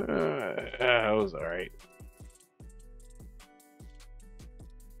 That was all right.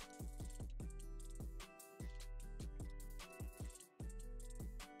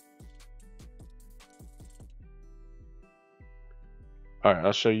 All right,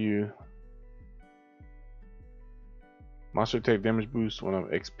 I'll show you. Monster attack damage boost when I'm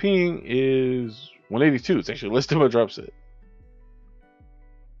XPing is 182. It's actually less than my drop set.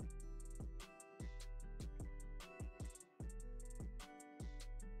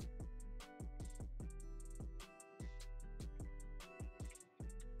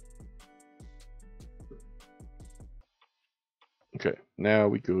 Okay, now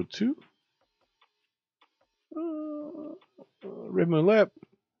we go to Red Moon Lab,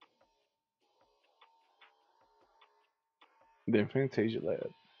 then Fantasia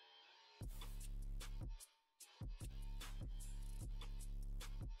Lab.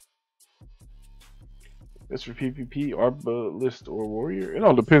 That's for PvP, Arbalist, or Warrior. It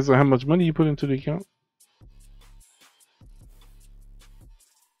all depends on how much money you put into the account.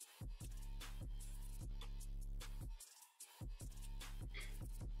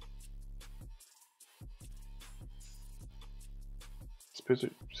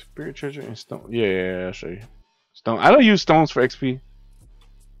 Spirit treasure and stone. Yeah, I'll show you. Stone. I don't use stones for XP.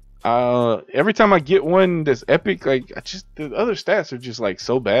 Every time I get one that's epic, like the other stats are just like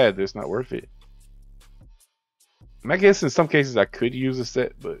so bad that it's not worth it. I guess in some cases I could use a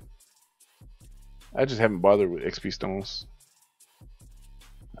set, but I just haven't bothered with XP stones.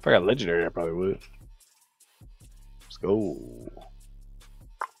 If I got legendary, I probably would. Let's go.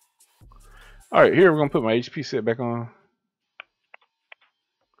 Alright, here we're gonna put my HP set back on.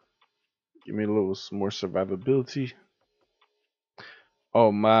 Give me a little more survivability.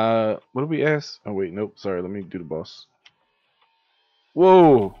 Oh, my. What did we ask? Oh, wait, nope. Sorry, let me do the boss.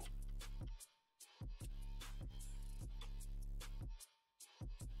 Whoa.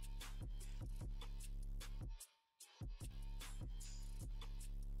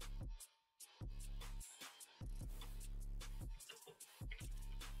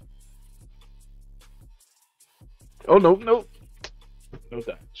 Oh, no, no. No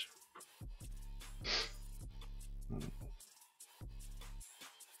dodge.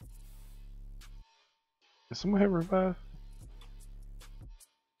 Does someone have revive?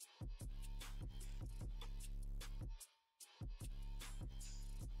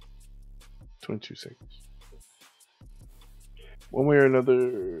 "22 seconds. One way or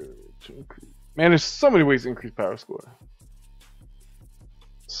another to increase. Man, there's so many ways to increase power score.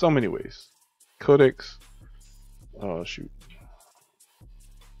 So many ways. Codex. Oh, shoot.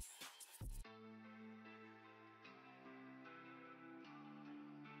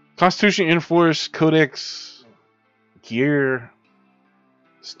 Constitution, Enforce, Codex, Gear,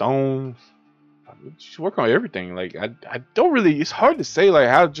 Stones. Just work on everything. Like I don't really. It's hard to say like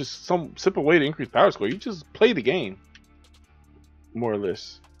how just some simple way to increase power score. You just play the game, more or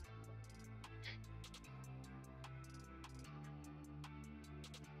less.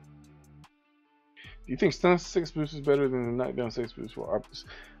 Do you think stun 6 boost is better than the knockdown 6 boost for Arbalist?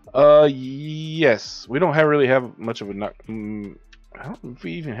 Yes. We don't really have much of a knock. I don't know if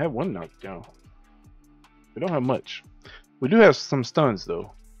we even have one knockdown. We don't have much. We do have some stuns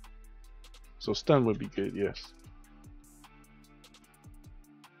though. So stun would be good, yes.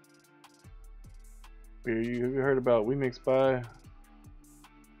 Have you heard about We Mix by?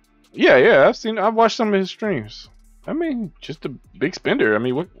 Yeah, I've watched some of his streams. I mean, just a big spender. I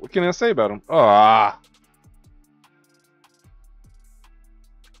mean, what can I say about him? Ah.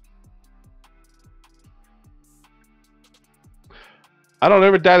 I don't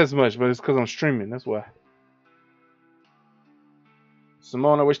ever die as much, but it's because I'm streaming. That's why.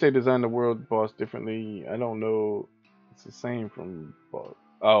 Simone, I wish they designed the world boss differently. I don't know. It's the same from boss.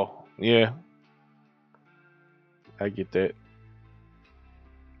 Oh, yeah. I get that.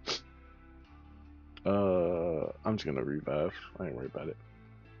 I'm just gonna revive. I ain't worried about it.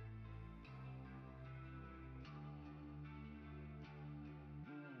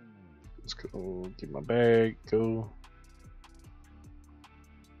 Let's go get my bag. Go.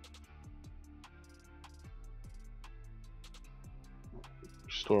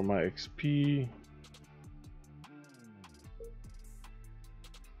 Store my XP.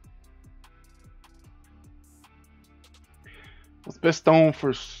 What's best stone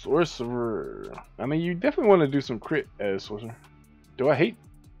for sorcerer? I mean, you definitely want to do some crit as sorcerer. Do I hate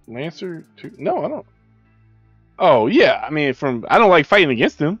Lancer too? No, I don't. Oh yeah, I mean, I don't like fighting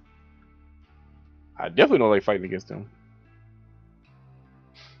against him. I definitely don't like fighting against him.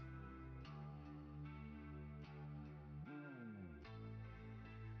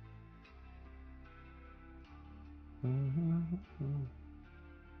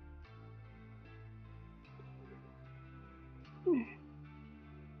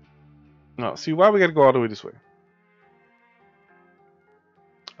 No, see why we gotta go all the way this way.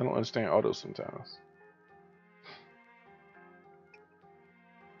 I don't understand autos sometimes.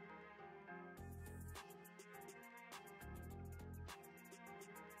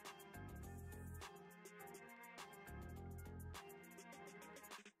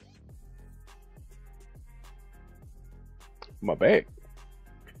 My bag.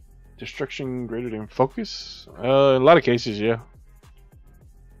 Destruction greater than focus? In a lot of cases, yeah.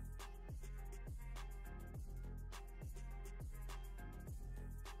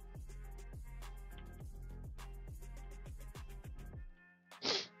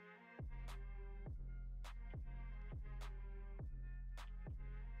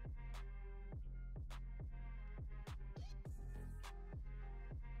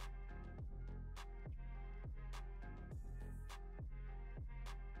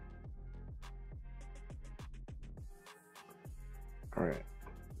 Alright,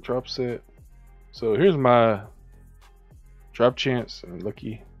 drop set. So here's my drop chance and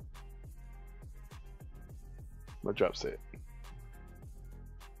lucky. My drop set.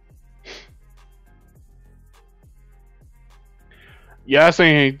 Yeah, I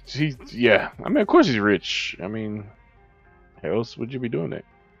saying yeah. I mean, of course he's rich. I mean, how else would you be doing that?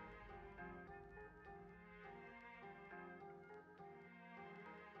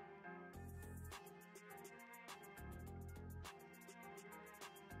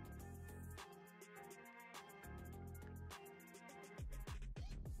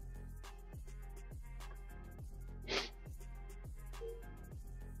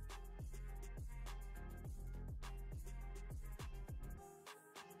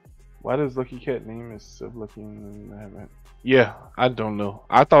 Why does Lucky Cat name is so lucky and I haven't? Yeah, I don't know.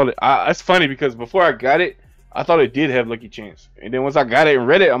 I thought it's funny because before I got it, I thought it did have Lucky Chance, and then once I got it and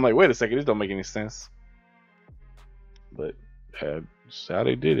read it, I'm like, wait a second, this don't make any sense. But that's how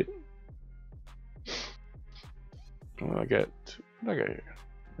they did it. Well, I got here.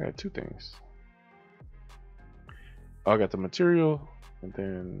 I got two things. Oh, I got the material, and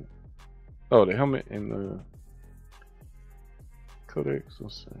then the helmet and the codex.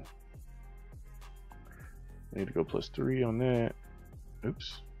 Let's see. I need to go +3 on that.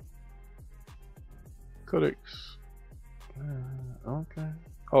 Oops. Codex. Okay.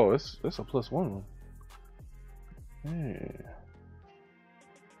 Oh, that's a +1 one. Yeah.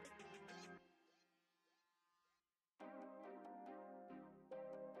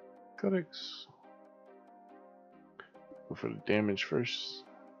 Codex. Go for the damage first.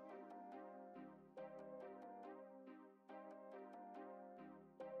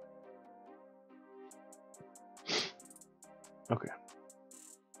 Okay.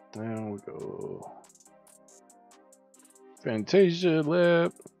 Now we go. Fantasia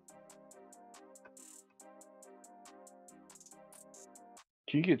Lab.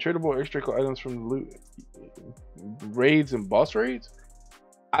 Can you get tradable extra items from the loot raids and boss raids?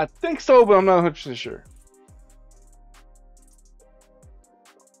 I think so, but I'm not 100% sure.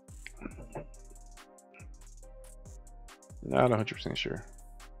 Not 100% sure.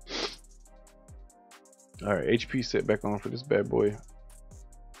 All right, HP set back on for this bad boy.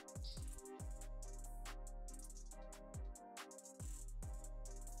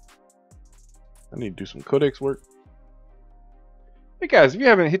 I need to do some codex work. Hey guys, if you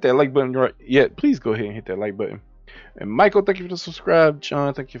haven't hit that like button yet, please go ahead and hit that like button. And Michael, thank you for the subscribe.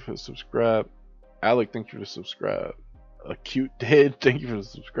 John, thank you for the subscribe. Alec, thank you for the subscribe. Acute Dead, thank you for the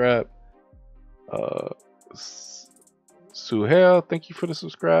subscribe. Suhail, thank you for the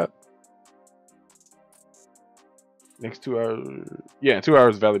subscribe. Next 2 hours, yeah, 2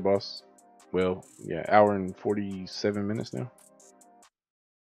 hours Valley Boss. Well, yeah, hour and 47 minutes now.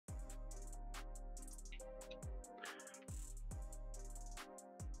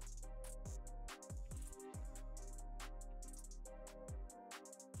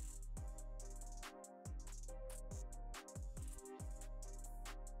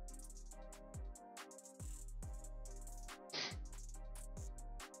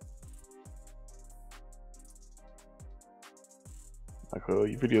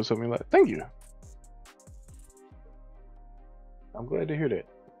 Your videos help me a lot. Thank you. I'm glad to hear that.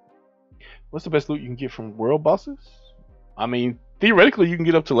 What's the best loot you can get from world bosses? I mean, theoretically, you can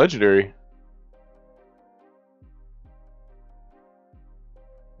get up to legendary.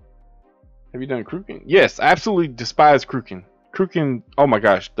 Have you done Kruken? Yes, I absolutely despise Kruken. Kruken, oh my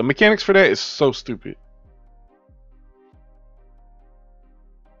gosh, the mechanics for that is so stupid.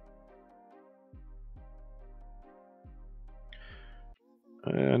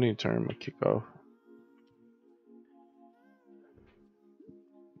 I need to turn my kick off.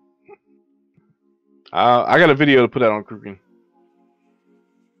 I got a video to put out on Kruken.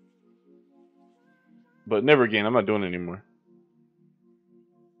 But never again. I'm not doing it anymore.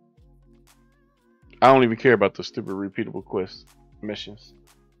 I don't even care about the stupid repeatable quest missions.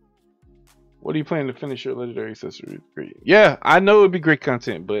 What are you planning to finish your legendary accessory? Great. Yeah, I know it'd be great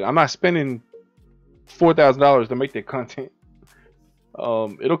content, but I'm not spending $4,000 to make that content.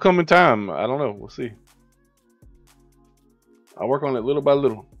 It'll come in time. I don't know. We'll see. I'll work on it little by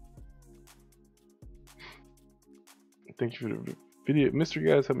little. Thank you for the video. Mystery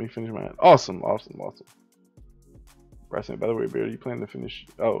guys, help me finish mine. Awesome, awesome, awesome. Bryson, by the way, Beard, are you planning to finish?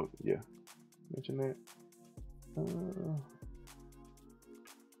 Oh, yeah. Mention that.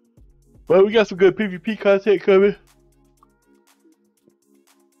 Well, we got some good PvP content coming.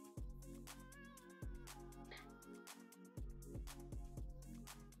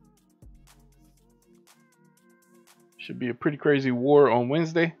 Should be a pretty crazy war on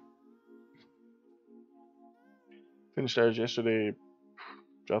Wednesday. Finished ours yesterday.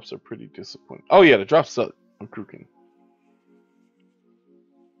 Drops are pretty disappointing. Oh yeah, the drops suck. I'm Kruken.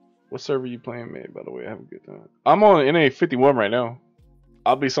 What server you playing, man? By the way, have a good time. I'm on NA51 right now.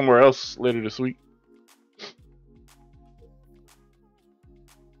 I'll be somewhere else later this week.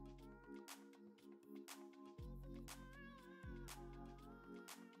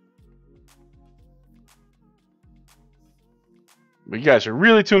 But you guys should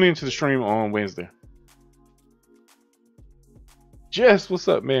really tune into the stream on Wednesday. Jess, what's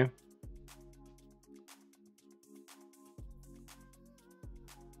up, man?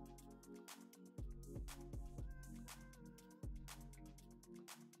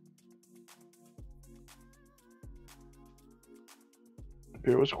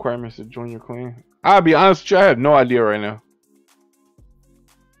 What's requirements to join your clan? I'll be honest with you, I have no idea right now.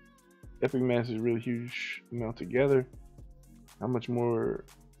 Epic Mass is really huge amount together. How much more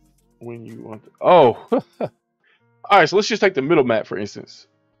when you want to... Oh! Alright, so let's just take the middle mat for instance.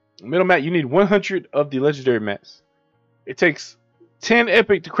 Middle mat, you need 100 of the legendary mats. It takes 10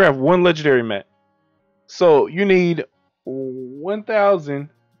 epic to craft one legendary mat. So you need 1,000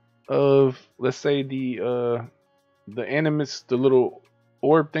 of, let's say, the animus, the little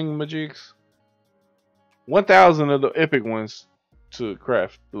orb thingamajigs. 1,000 of the epic ones to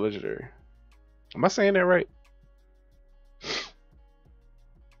craft the legendary. Am I saying that right?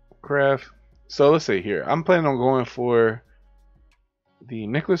 Craft. So let's say here, I'm planning on going for the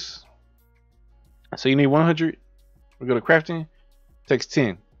necklace. So you need 100. We go to crafting. Takes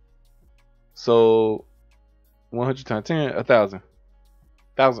 10. So 100 times 10, 1,000.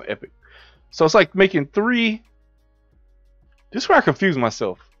 1,000 epic. So it's like making 3. This is where I confuse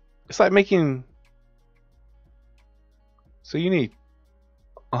myself. It's like making. So you need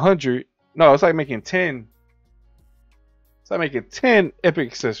 100. No, it's like making 10. It's like making 10 epic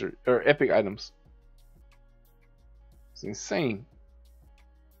accessories or epic items. It's insane.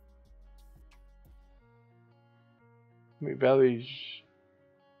 How many valleys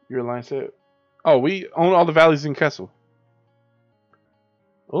your line set? Oh, we own all the valleys in Castle.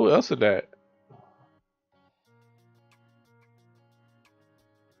 Oh, what else is that?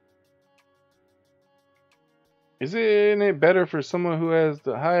 Isn't it better for someone who has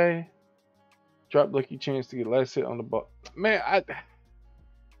the high drop lucky chance to get last hit on the ball? Man,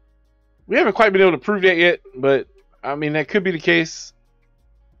 we haven't quite been able to prove that yet, but I mean that could be the case.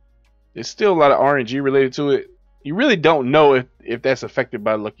 There's still a lot of RNG related to it. You really don't know if that's affected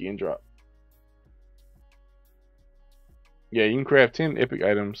by lucky and drop. Yeah, you can craft 10 epic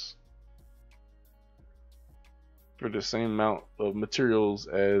items for the same amount of materials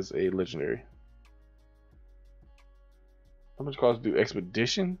as a legendary. How much cost to do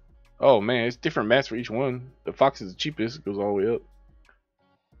expedition? Oh man, it's different mats for each one. The fox is the cheapest, it goes all the way up.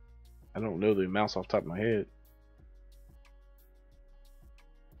 I don't know the amounts off the top of my head.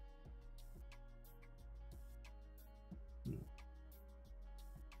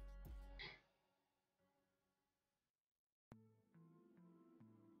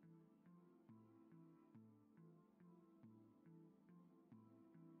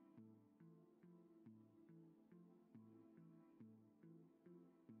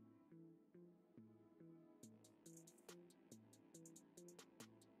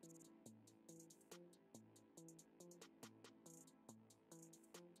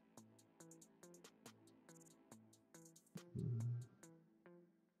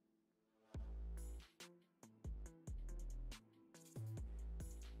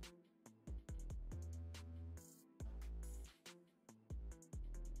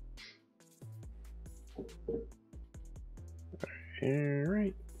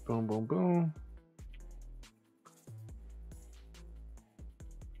 Alright, boom, boom, boom.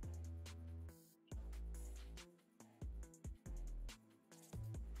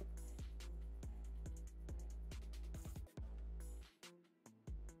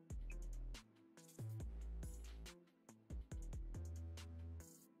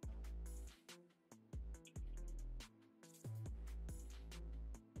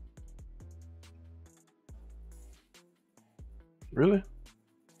 Really?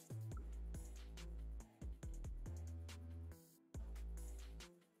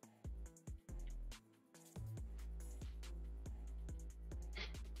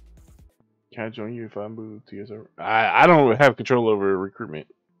 Can I join you if I move to your server? I don't have control over recruitment.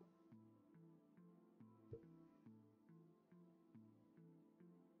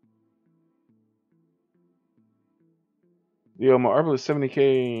 Yo, my Arbalist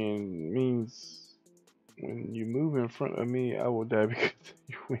 70k and means when you move in front of me, I will die because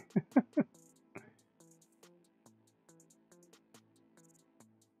you win.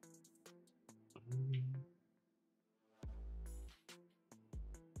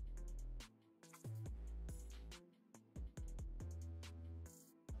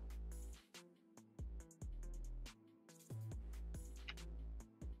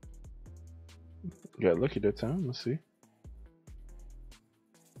 Got lucky that time. Let's see.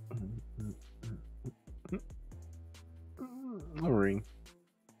 A ring.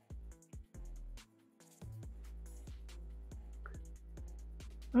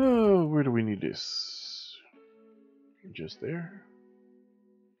 Arbalist. Just there.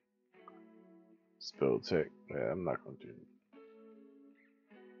 Spell tech. Yeah, I'm not gonna do it.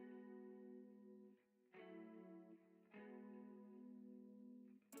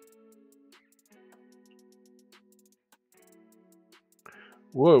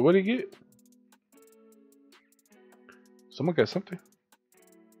 What did he get? Someone got something.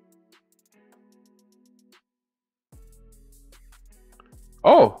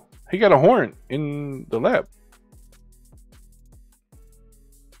 Oh, he got a horn in the lab.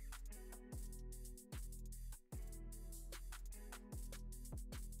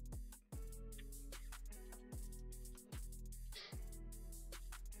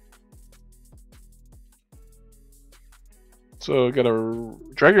 So got a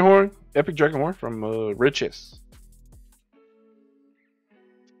dragon horn, epic dragon horn from Riches.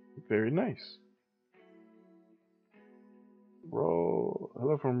 Very nice. Bro,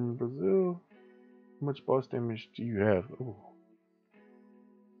 hello from Brazil. How much boss damage do you have? Ooh.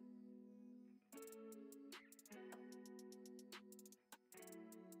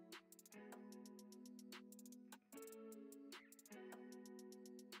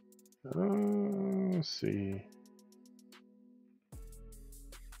 Let's see.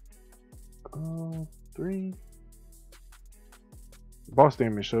 3 boss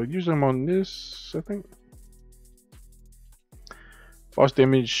damage. So usually I'm on this, I think. Boss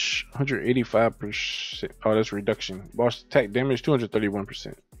damage 185%. Oh, that's reduction. Boss attack damage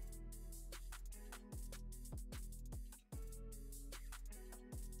 231%.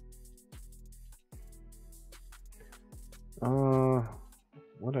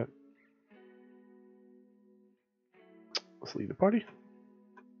 What up? Let's leave the party.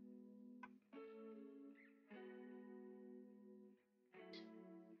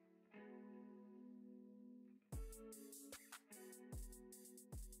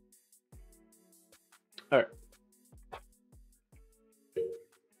 All right.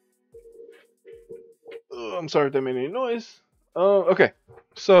 I'm sorry if that made any noise. Okay.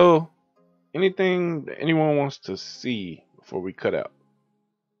 So, anything that anyone wants to see before we cut out?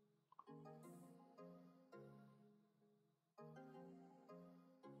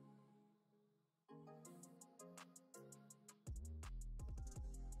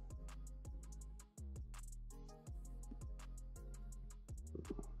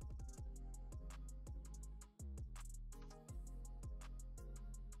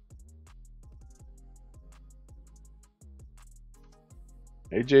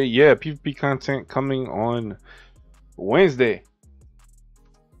 AJ, yeah, PvP content coming on Wednesday.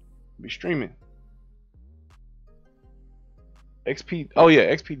 Be streaming. XP. Oh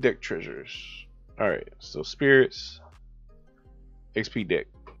yeah, XP deck treasures. All right, so spirits, XP deck.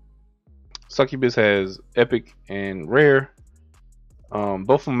 Succubus has epic and rare.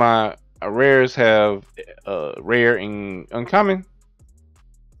 Both of my rares have rare and uncommon.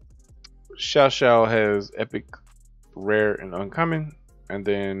 Xiao Xiao has epic, rare, and uncommon. And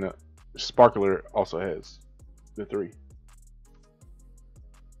then Sparkler also has the 3.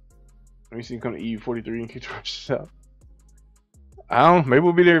 Let me see him come to EU43 and kick the rushes out. I don't know. Maybe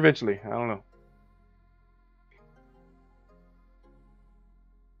we'll be there eventually. I don't know.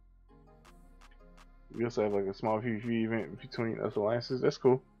 We also have like a small PvP event between us alliances. That's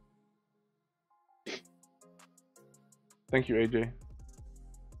cool. Thank you, AJ.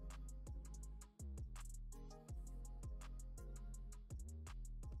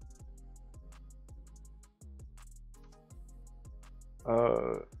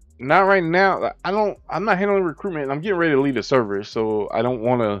 Not right now. I'm not handling recruitment. I'm getting ready to leave the server, so I don't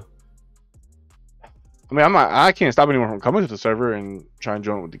want to. I mean, I can't stop anyone from coming to the server and trying to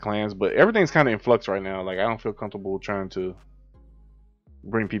join with the clans, but everything's kind of in flux right now. Like, I don't feel comfortable trying to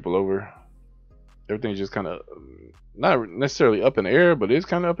bring people over. Everything's just kind of not necessarily up in the air, but it's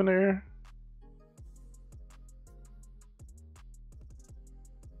kind of up in the air.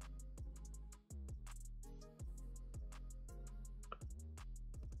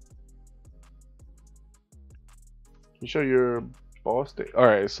 You show your boss day. All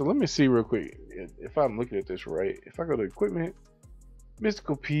right, so let me see real quick if I'm looking at this right. If I go to equipment,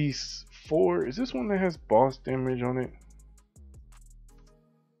 mystical piece 4, is this one that has boss damage on it?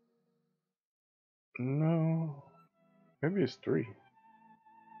 No, maybe it's 3.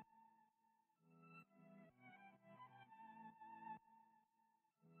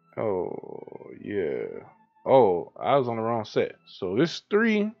 Oh yeah. Oh, I was on the wrong set. So this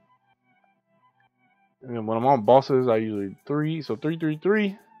 3. And then when I'm on bosses, I usually 3. So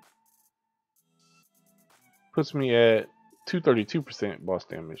 333 puts me at 232% boss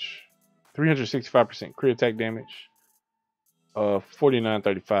damage, 365% crit attack damage,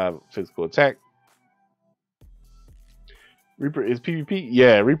 49.35 physical attack. Reaper is PvP?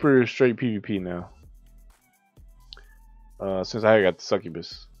 Yeah, Reaper is straight PvP now. Since I got the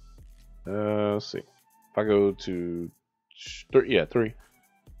succubus. Let's see. If I go to 3.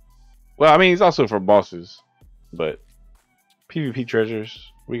 Well, I mean, it's also for bosses, but PvP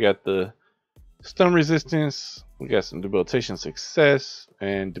treasures. We got the stun resistance. We got some debilitation success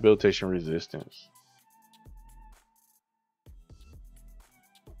and debilitation resistance.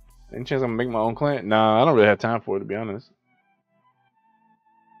 Any chance I'm gonna make my own clan? Nah, I don't really have time for it, to be honest.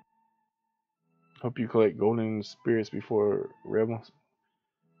 Hope you collect golden spirits before rebels.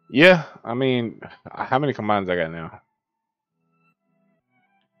 Yeah, I mean, how many combines I got now?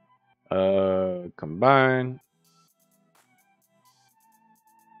 Combine.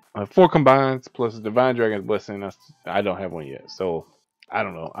 4 combines plus Divine Dragon's Blessing. I don't have one yet, so I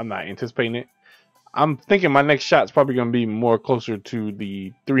don't know. I'm not anticipating it. I'm thinking my next shot's probably gonna be more closer to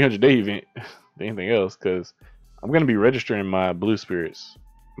the 300-day event than anything else, because I'm gonna be registering my blue spirits,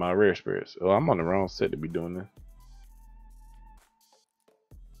 my rare spirits. Oh, I'm on the wrong set to be doing this.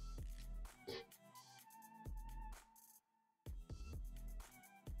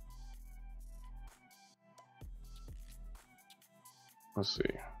 Let's see.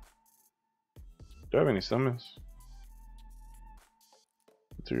 Do I have any summons?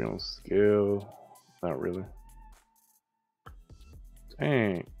 Material scale. Not really.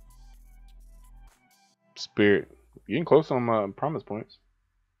 Dang. Spirit. Getting close on my promise points.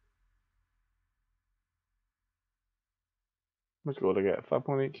 How much gold I got?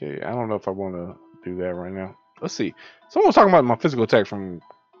 5.8k. I don't know if I want to do that right now. Let's see. Someone was talking about my physical attack from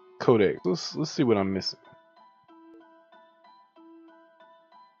Codex. Let's see what I'm missing.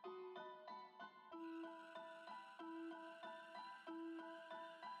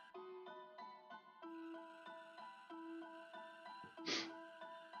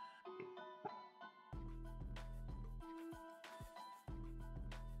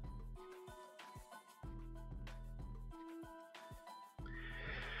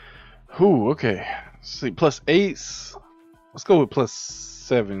 Ooh, okay. Let's see, +8s. Let's go with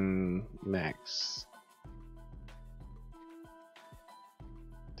 +7 max.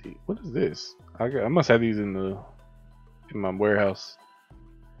 What is this? I must have these in my warehouse.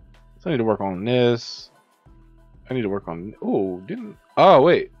 So I need to work on this. I need to work on. Oh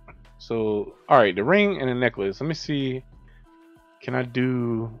wait. So all right, the ring and the necklace. Let me see. Can I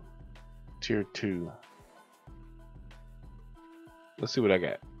do tier 2? Let's see what I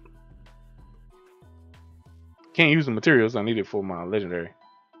got. Can't use the materials I need it for my legendary.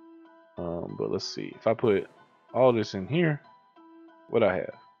 But let's see. If I put all this in here, what I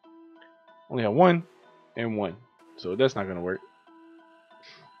have? Only have 1 and 1. So that's not gonna work.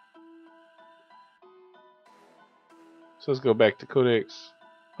 So let's go back to Codex.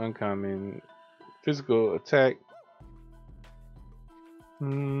 Uncommon. Physical attack.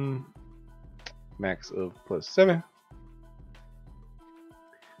 Max of +7.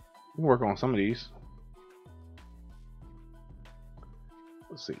 We'll work on some of these.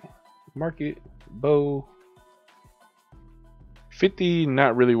 Let's see. Market, bow. 50,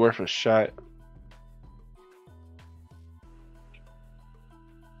 not really worth a shot.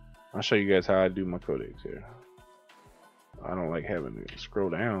 I'll show you guys how I do my codex here. I don't like having to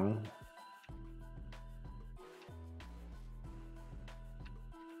scroll down.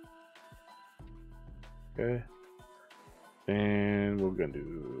 Okay. And we're gonna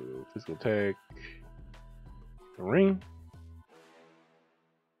do physical attack. Ring.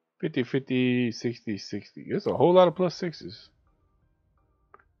 50, 50, 60, 60. There's a whole lot of +6s.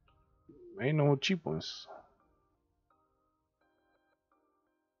 Ain't no cheap ones.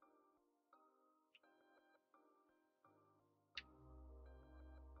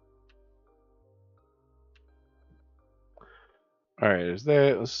 Alright, there's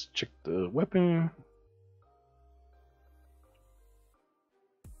that. Let's check the weapon.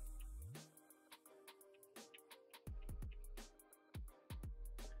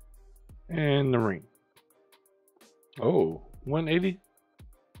 And the ring. Oh, 180.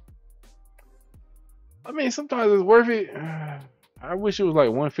 I mean, sometimes it's worth it. I wish it was like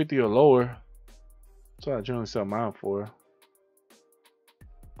 150 or lower. That's what I generally sell mine for.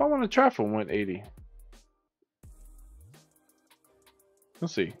 I want to try for 180.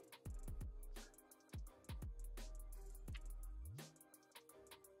 Let's see.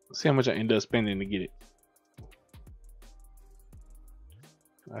 Let's see how much I end up spending to get it.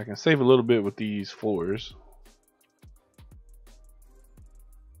 I can save a little bit with these floors.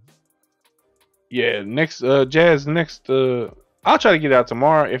 Yeah, next Jazz, next I'll try to get it out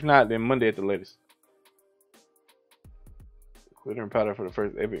tomorrow. If not, then Monday at the latest. Glitter and powder for the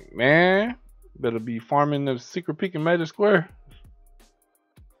first epic. Man, better be farming the secret peak in Magic Square.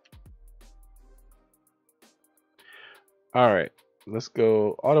 Alright, let's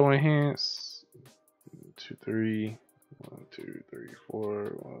go auto enhance. 1, 2, 3. 1, 2, 3, 4.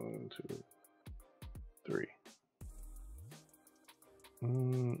 1, 2, 3. We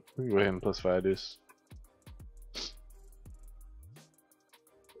can go ahead and +5 this.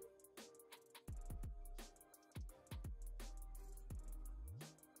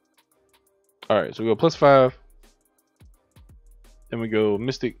 Alright, so we go +5. Then we go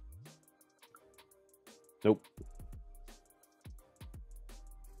Mystic. Nope.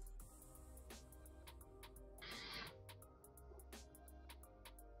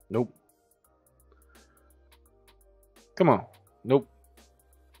 Nope. Come on. Nope.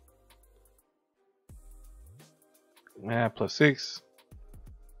 +6.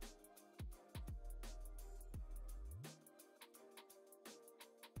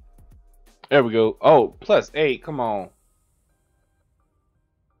 There we go. Oh, +8. Come on.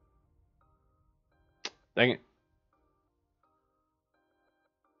 Dang it.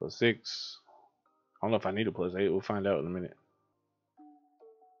 +6. I don't know if I need a +8. We'll find out in a minute.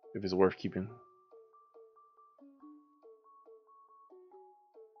 If it's worth keeping.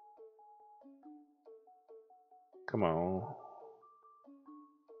 Come on.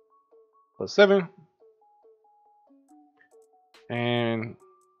 +7. And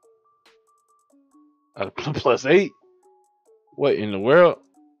 +8. What in the world?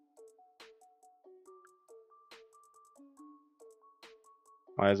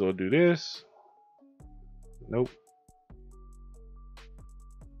 Might as well do this. Nope.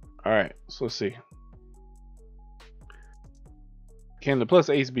 Alright, so let's see. Can the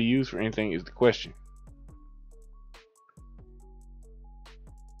 +8s be used for anything is the question.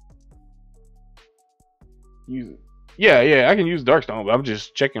 Use it. Yeah, I can use Darkstone, but I'm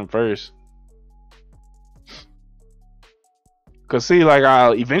just checking first. Cause see, like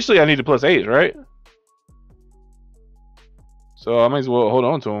eventually I need the +8s, right? So I might as well hold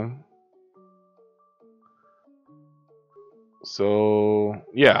on to them. So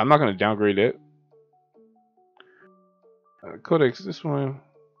yeah, I'm not gonna downgrade it. Codex, this one.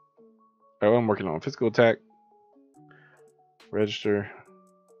 Oh, I'm working on physical attack. Register.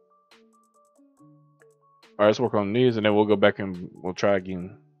 All right, let's work on these, and then we'll go back and we'll try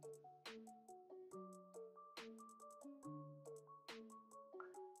again.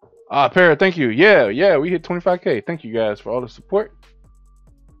 Parrot, thank you. Yeah, we hit 25K. Thank you guys for all the support.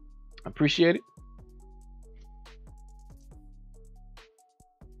 I appreciate it.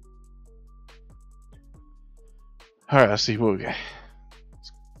 All right, let's see what we got.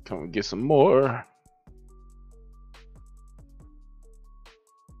 Let's come and get some more.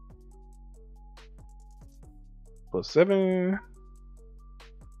 +7.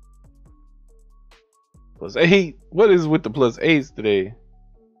 +8. What is with the +8s today?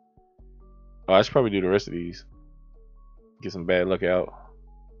 Oh, I should probably do the rest of these. Get some bad luck out.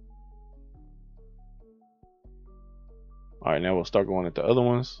 All right, now we'll start going at the other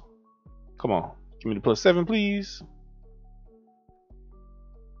ones. Come on, give me the +7, please.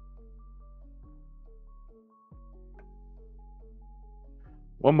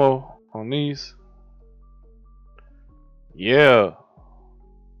 One more on these. Yeah.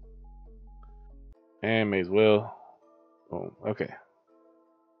 And may as well. Boom. Okay.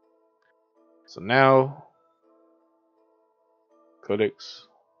 So now, Codex.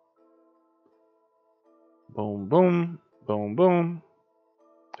 Boom, boom, boom, boom.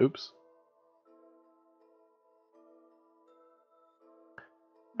 Oops.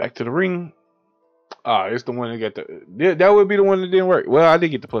 Back to the ring. Ah, it's the one that got the. That would be the one that didn't work. Well, I did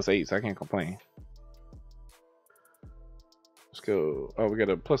get the +8, so I can't complain. Let's go. Oh, we got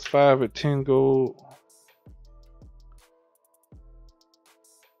a +5 at 10 gold.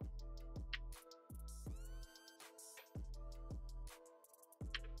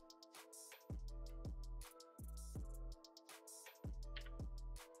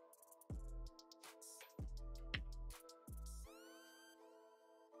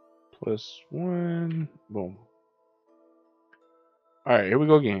 +1. Boom. All right, here we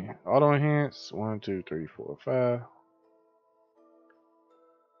go again. Auto enhance. 1, 2, 3, 4, 5.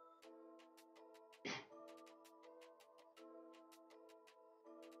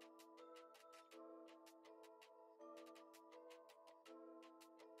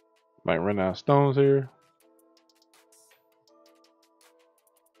 Might run out of stones here.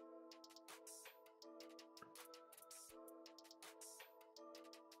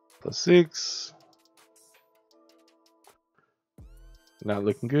 +6. Not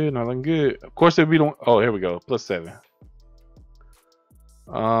looking good, not looking good. Of course, it'd be the one. Oh, here we go. +7.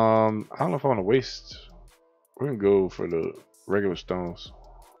 I don't know if I want to waste. We're gonna go for the regular stones.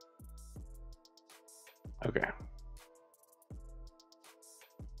 Okay.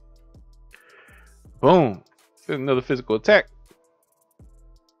 Boom. Another physical attack.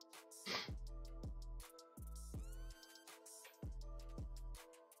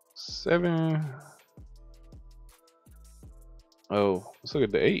 Seven. Oh, let's look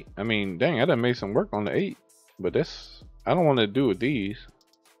at the 8. I mean, dang, I done made some work on the 8, but that's, I don't want to do with these.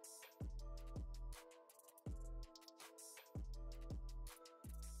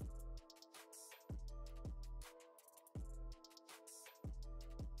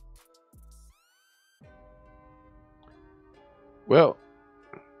 Well,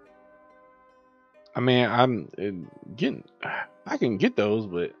 I mean, I'm getting, I can get those,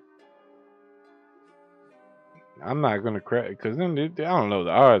 but I'm not gonna crack because then I don't know, the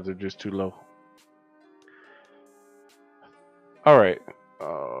odds are just too low. All right.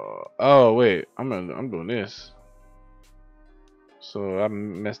 Oh wait, I'm doing this. So I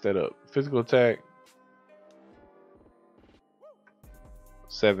messed that up. Physical attack.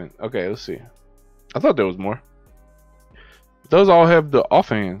 7. Okay, let's see. I thought there was more. Those all have the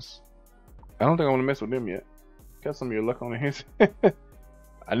offhands. I don't think I want to mess with them yet. Got some of your luck on the hands.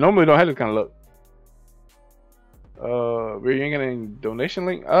 I normally don't have this kind of luck. We ain't got any donation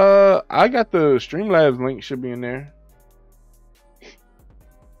link. I got the Streamlabs link, should be in there.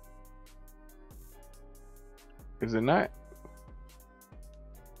 Is it not?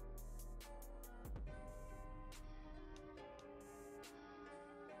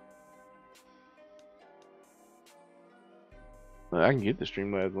 I can get the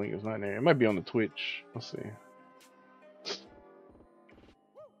Streamlabs link. It's not in there. It might be on the Twitch. Let's see.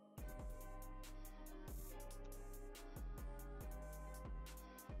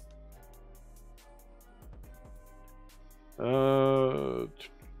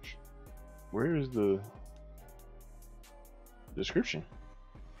 Where is the description?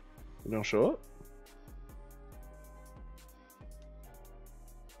 It don't show up.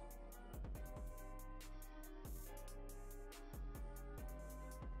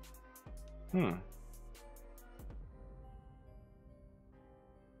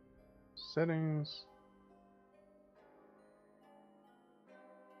 Settings.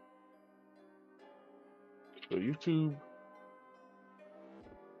 So YouTube.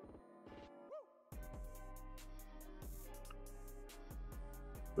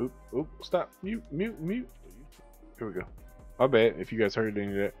 Oop, stop. Mute. Here we go. My bad if you guys heard any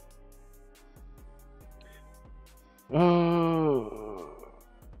of that.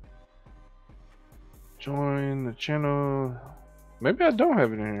 Join the channel. Maybe I don't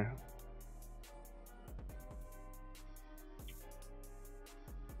have it in here.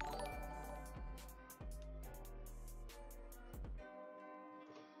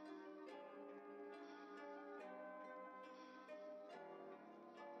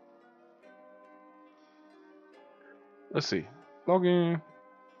 Let's see. Log in.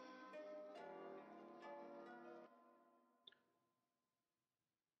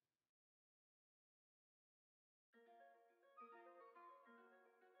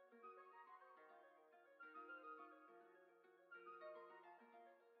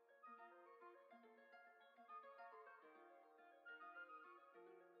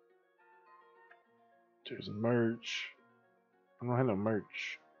 There's merch. I don't have no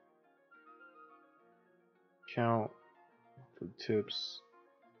merch. Count for tips.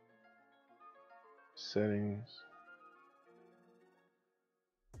 Settings.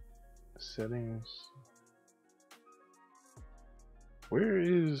 Where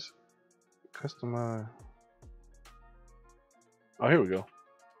is customize? Oh, here we go.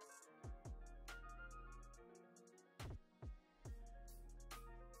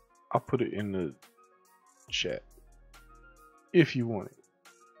 I'll put it in the chat if you want it.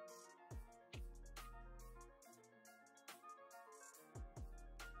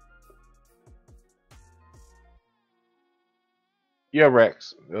 Yeah,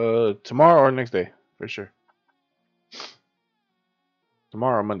 Rex. Tomorrow or next day, for sure.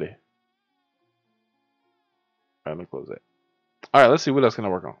 Tomorrow or Monday. Alright, let me close that. Alright, let's see what else can I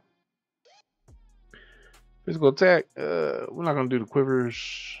work on. Physical attack. We're not gonna do the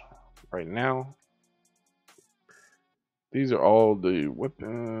quivers right now. These are all the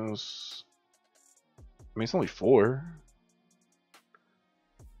weapons. I mean, it's only 4.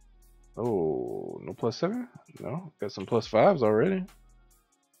 Oh, no +7? No, got some +5s already.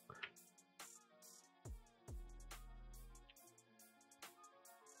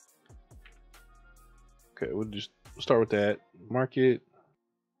 Okay, we'll just start with that. Market.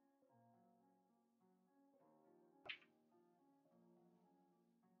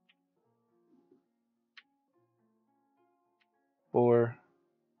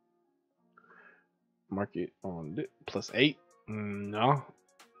 Mark it on +8. No.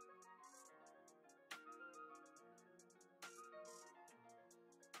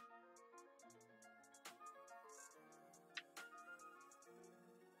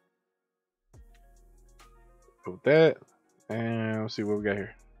 With that, and let's see what we got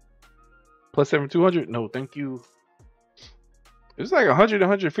here. +7 200. No, thank you. It's like 100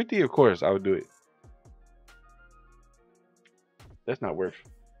 150. Of course, I would do it. That's not worth.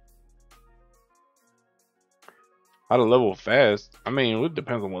 How to level fast? I mean, it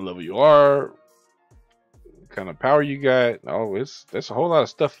depends on what level you are, what kind of power you got. Oh, that's a whole lot of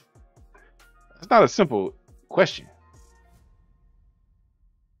stuff. It's not a simple question.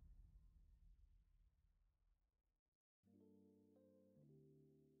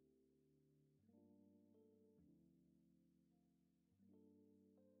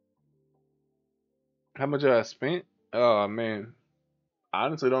 How much I spent? Oh man, I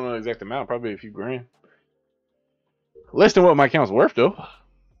honestly don't know the exact amount. Probably a few grand. Less than what my account's worth though.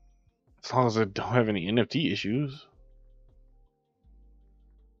 As long as I don't have any NFT issues.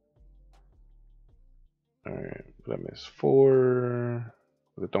 Alright, that makes 4.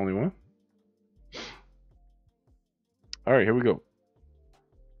 Was it the only one? Alright, here we go.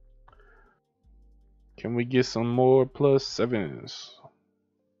 Can we get some more +7s?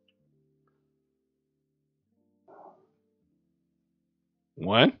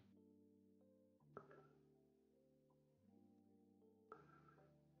 One?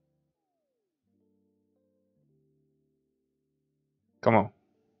 Come on.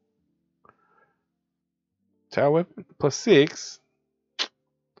 Tower weapon? +6. Don't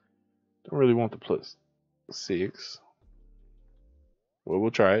really want the +6. Well, we'll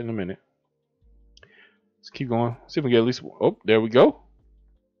try it in a minute. Let's keep going. See if we can get at least. Oh, there we go.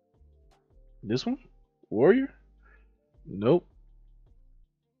 This one? Warrior? Nope.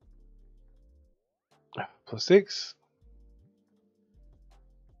 +6.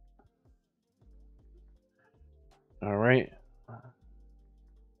 All right.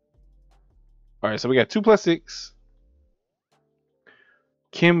 All right, so we got 2 +6.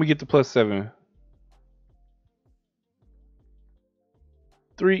 Can we get the +7?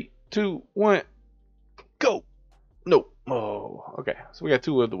 3, 2, 1, go. Nope. Oh, okay. So we got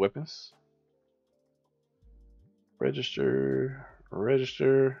 2 of the weapons. Register.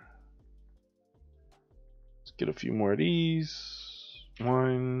 Let's get a few more of these.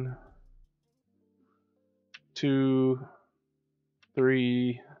 1, 2,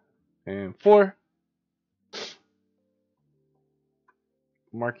 3, and 4.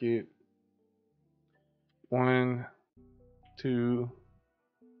 Mark it. 1, 2,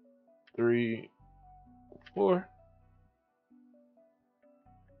 3, 4.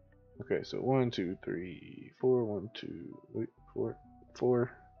 Okay, so 1, 2, 3, 4. 1, 2, wait, 4,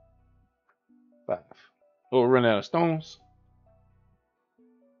 4, 5. Oh, we're running out of stones.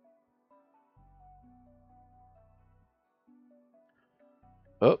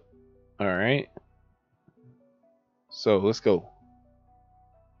 Oh, all right. So let's go.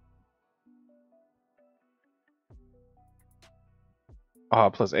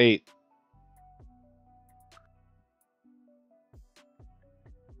 +8.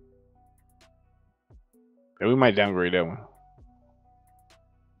 Yeah, we might downgrade that one.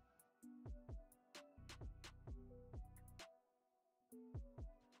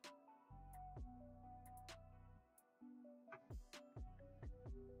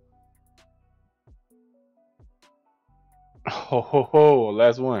 Oh,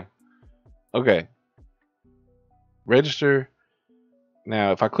 last one. Okay. Register.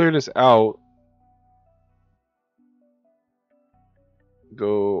 Now, if I clear this out,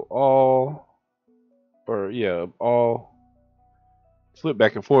 go all, or yeah, all, flip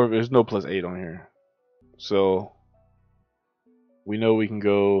back and forth. There's no +8 on here. So we know we can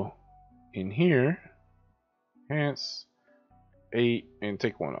go in here, enhance, 8, and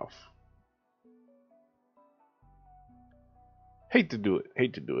take 1 off. Hate to do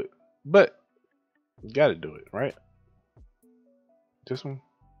it, but you gotta do it, right? This one,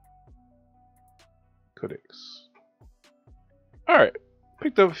 codex. All right,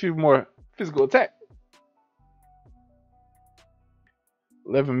 picked up a few more physical attack.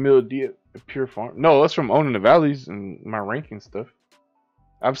 11 mil pure farm. No, that's from owning the valleys and my ranking stuff.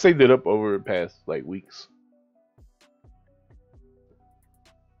 I've saved it up over the past like weeks.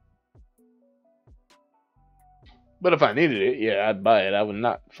 But if I needed it, yeah, I'd buy it. I would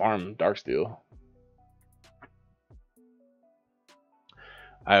not farm Darksteel.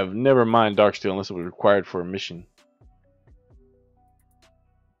 I've never mined Darksteel unless it was required for a mission.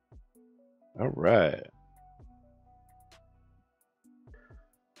 All right.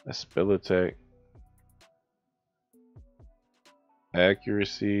 A spell attack.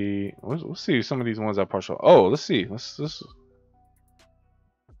 Accuracy. Let's see some of these ones I partial. Oh, let's see. Let's.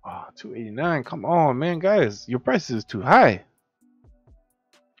 Oh, 289. Come on, man, guys, your price is too high.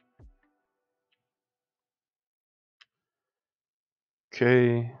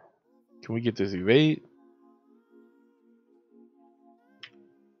 Okay, can we get this evade?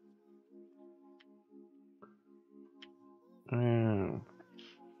 And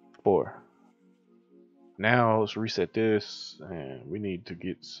 4. Now let's reset this, and we need to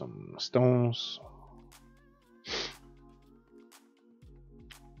get some stones.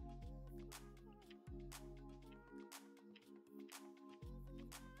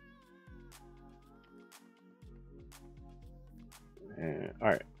 And all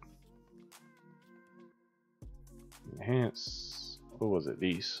right, enhance. What was it?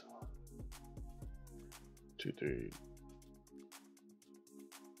 These 2, 3,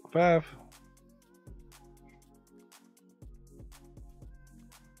 5.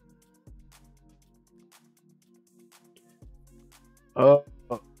 Oh,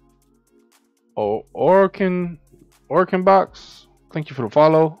 Orkin box. Thank you for the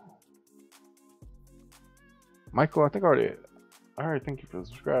follow, Michael. I think I already thank you for the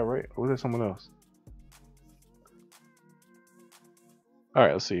subscribe, right? Or was that someone else? All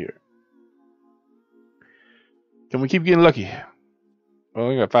right, let's see here. Can we keep getting lucky? Well,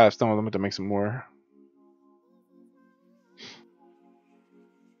 we got 5 stones. I'm going to make some more.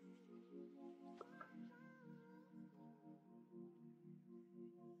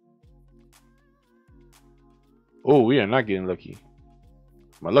 Oh, we are not getting lucky.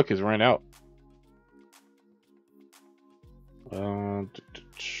 My luck has ran out.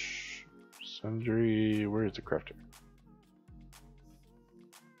 Sundry. Where is the crafter?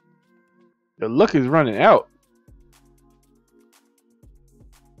 The luck is running out.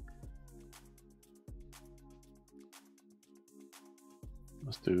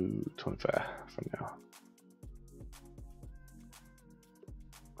 Let's do 25 for now.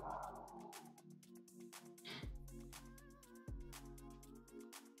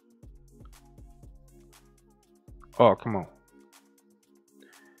 Oh, come on.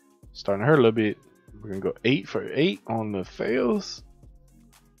 Starting to hurt a little bit. We're going to go 8 for 8 on the fails.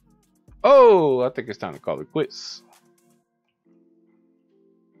 Oh, I think it's time to call it quits.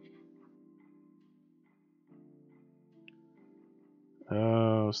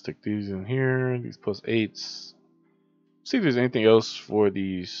 Stick these in here. These +8s. See if there's anything else for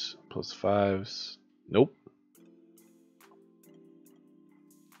these +5s. Nope.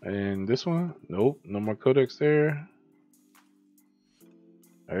 And this one? Nope. No more codex there.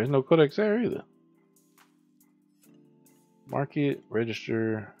 There's no codex there either. Market,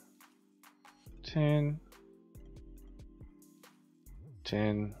 register, 10,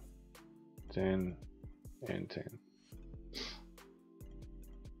 10, 10, and 10.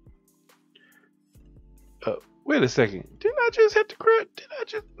 Wait a second. Didn't I just hit the crit? Did I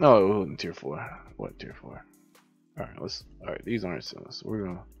just? No, it wasn't tier 4. What tier 4? All right, these aren't selling. So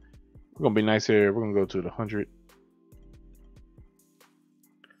we're gonna be nice here. We're gonna go to the 100.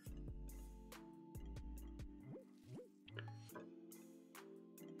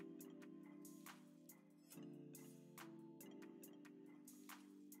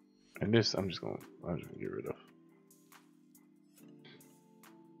 And this I'm just gonna get rid of.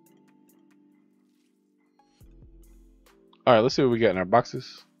 All right, let's see what we got in our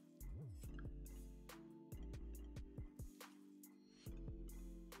boxes.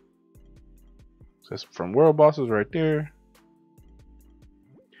 So that's from World Bosses right there.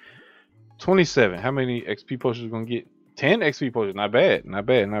 27. How many XP potions are we gonna get? 10 XP potions. Not bad. Not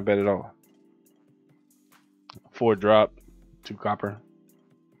bad. Not bad at all. 4 drop, 2 copper.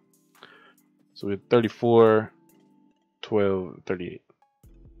 So we have 34, 12, 38.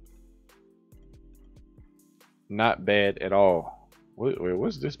 Not bad at all. Wait,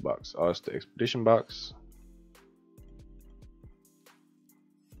 what's this box? Oh, it's the expedition box.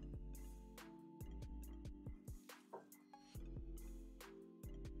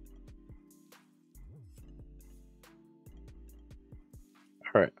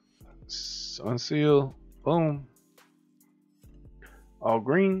 All right, unseal. Boom. All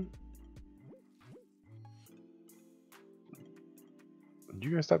green. Did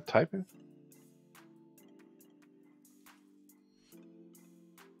you guys stop typing?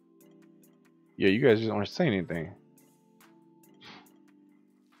 Yeah, you guys just aren't saying anything.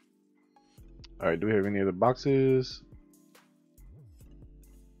 All right, do we have any other boxes?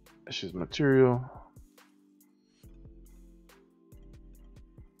 That's just material.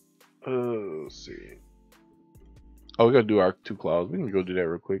 Let's see. Oh, we gotta do our 2 claws. We can go do that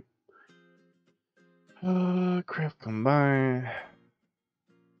real quick. Craft combine.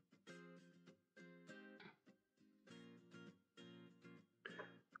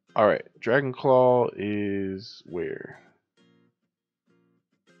 All right, Dragon Claw is where?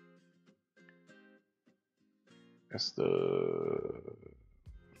 That's the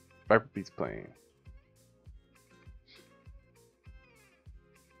Viper Beats playing.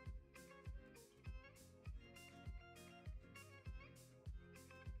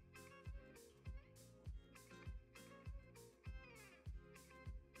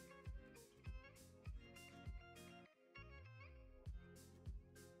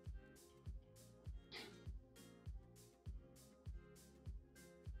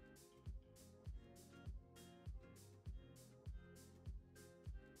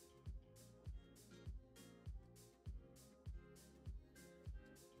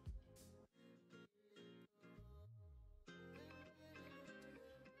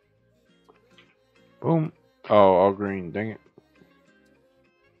 Boom. Oh, all green. Dang it.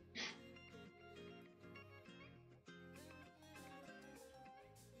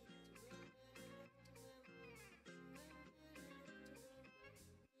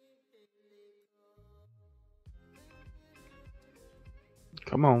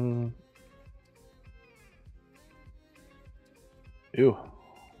 Come on. Ew.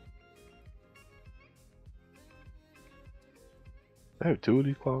 I have 2 of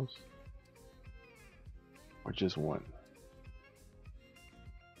these claws? Or just 1?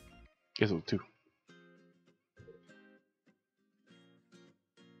 Guess it was 2.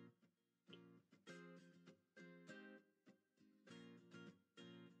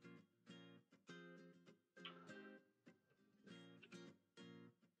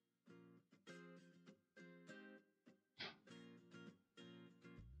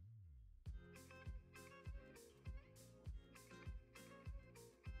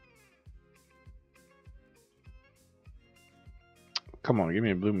 Come on, give me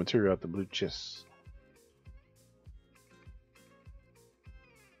a blue material out the blue chest.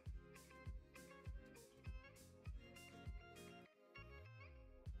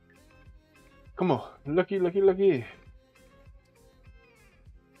 Come on, lucky, lucky, lucky.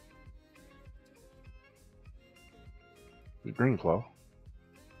 The green claw.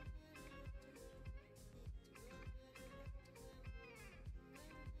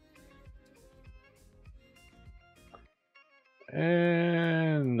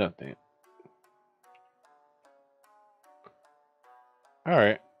 And nothing.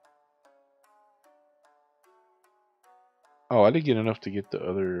 Alright. Oh, I didn't get enough to get the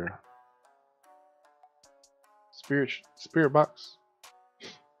other spirit box.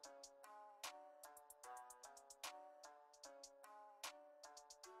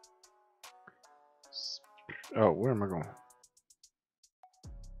 Oh, where am I going?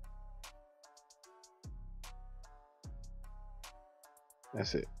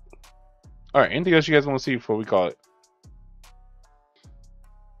 That's it. All right. Anything else you guys want to see before we call it?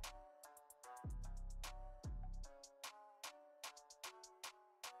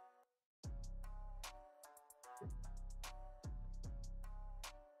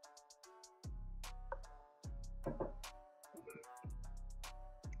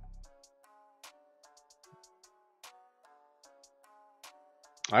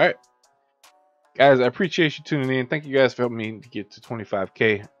 All right, guys. I appreciate you tuning in. Thank you guys for helping me to get to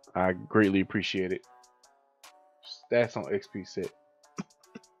 25K. I greatly appreciate it. Stats on XP set.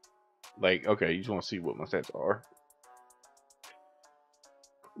 Like, okay, you just want to see what my stats are.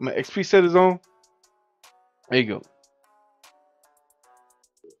 My XP set is on. There you go.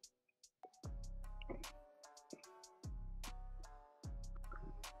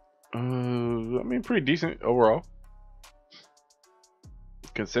 I mean, pretty decent overall,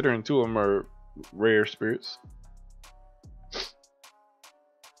 considering 2 of them are rare spirits.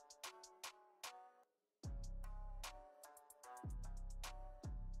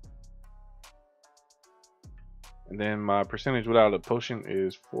 And then my percentage without a potion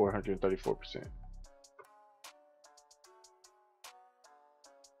is 434%.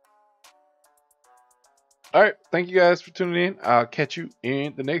 All right, thank you guys for tuning in. I'll catch you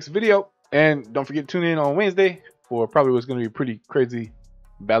in the next video. And don't forget to tune in on Wednesday for probably what's going to be a pretty crazy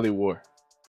Valley War.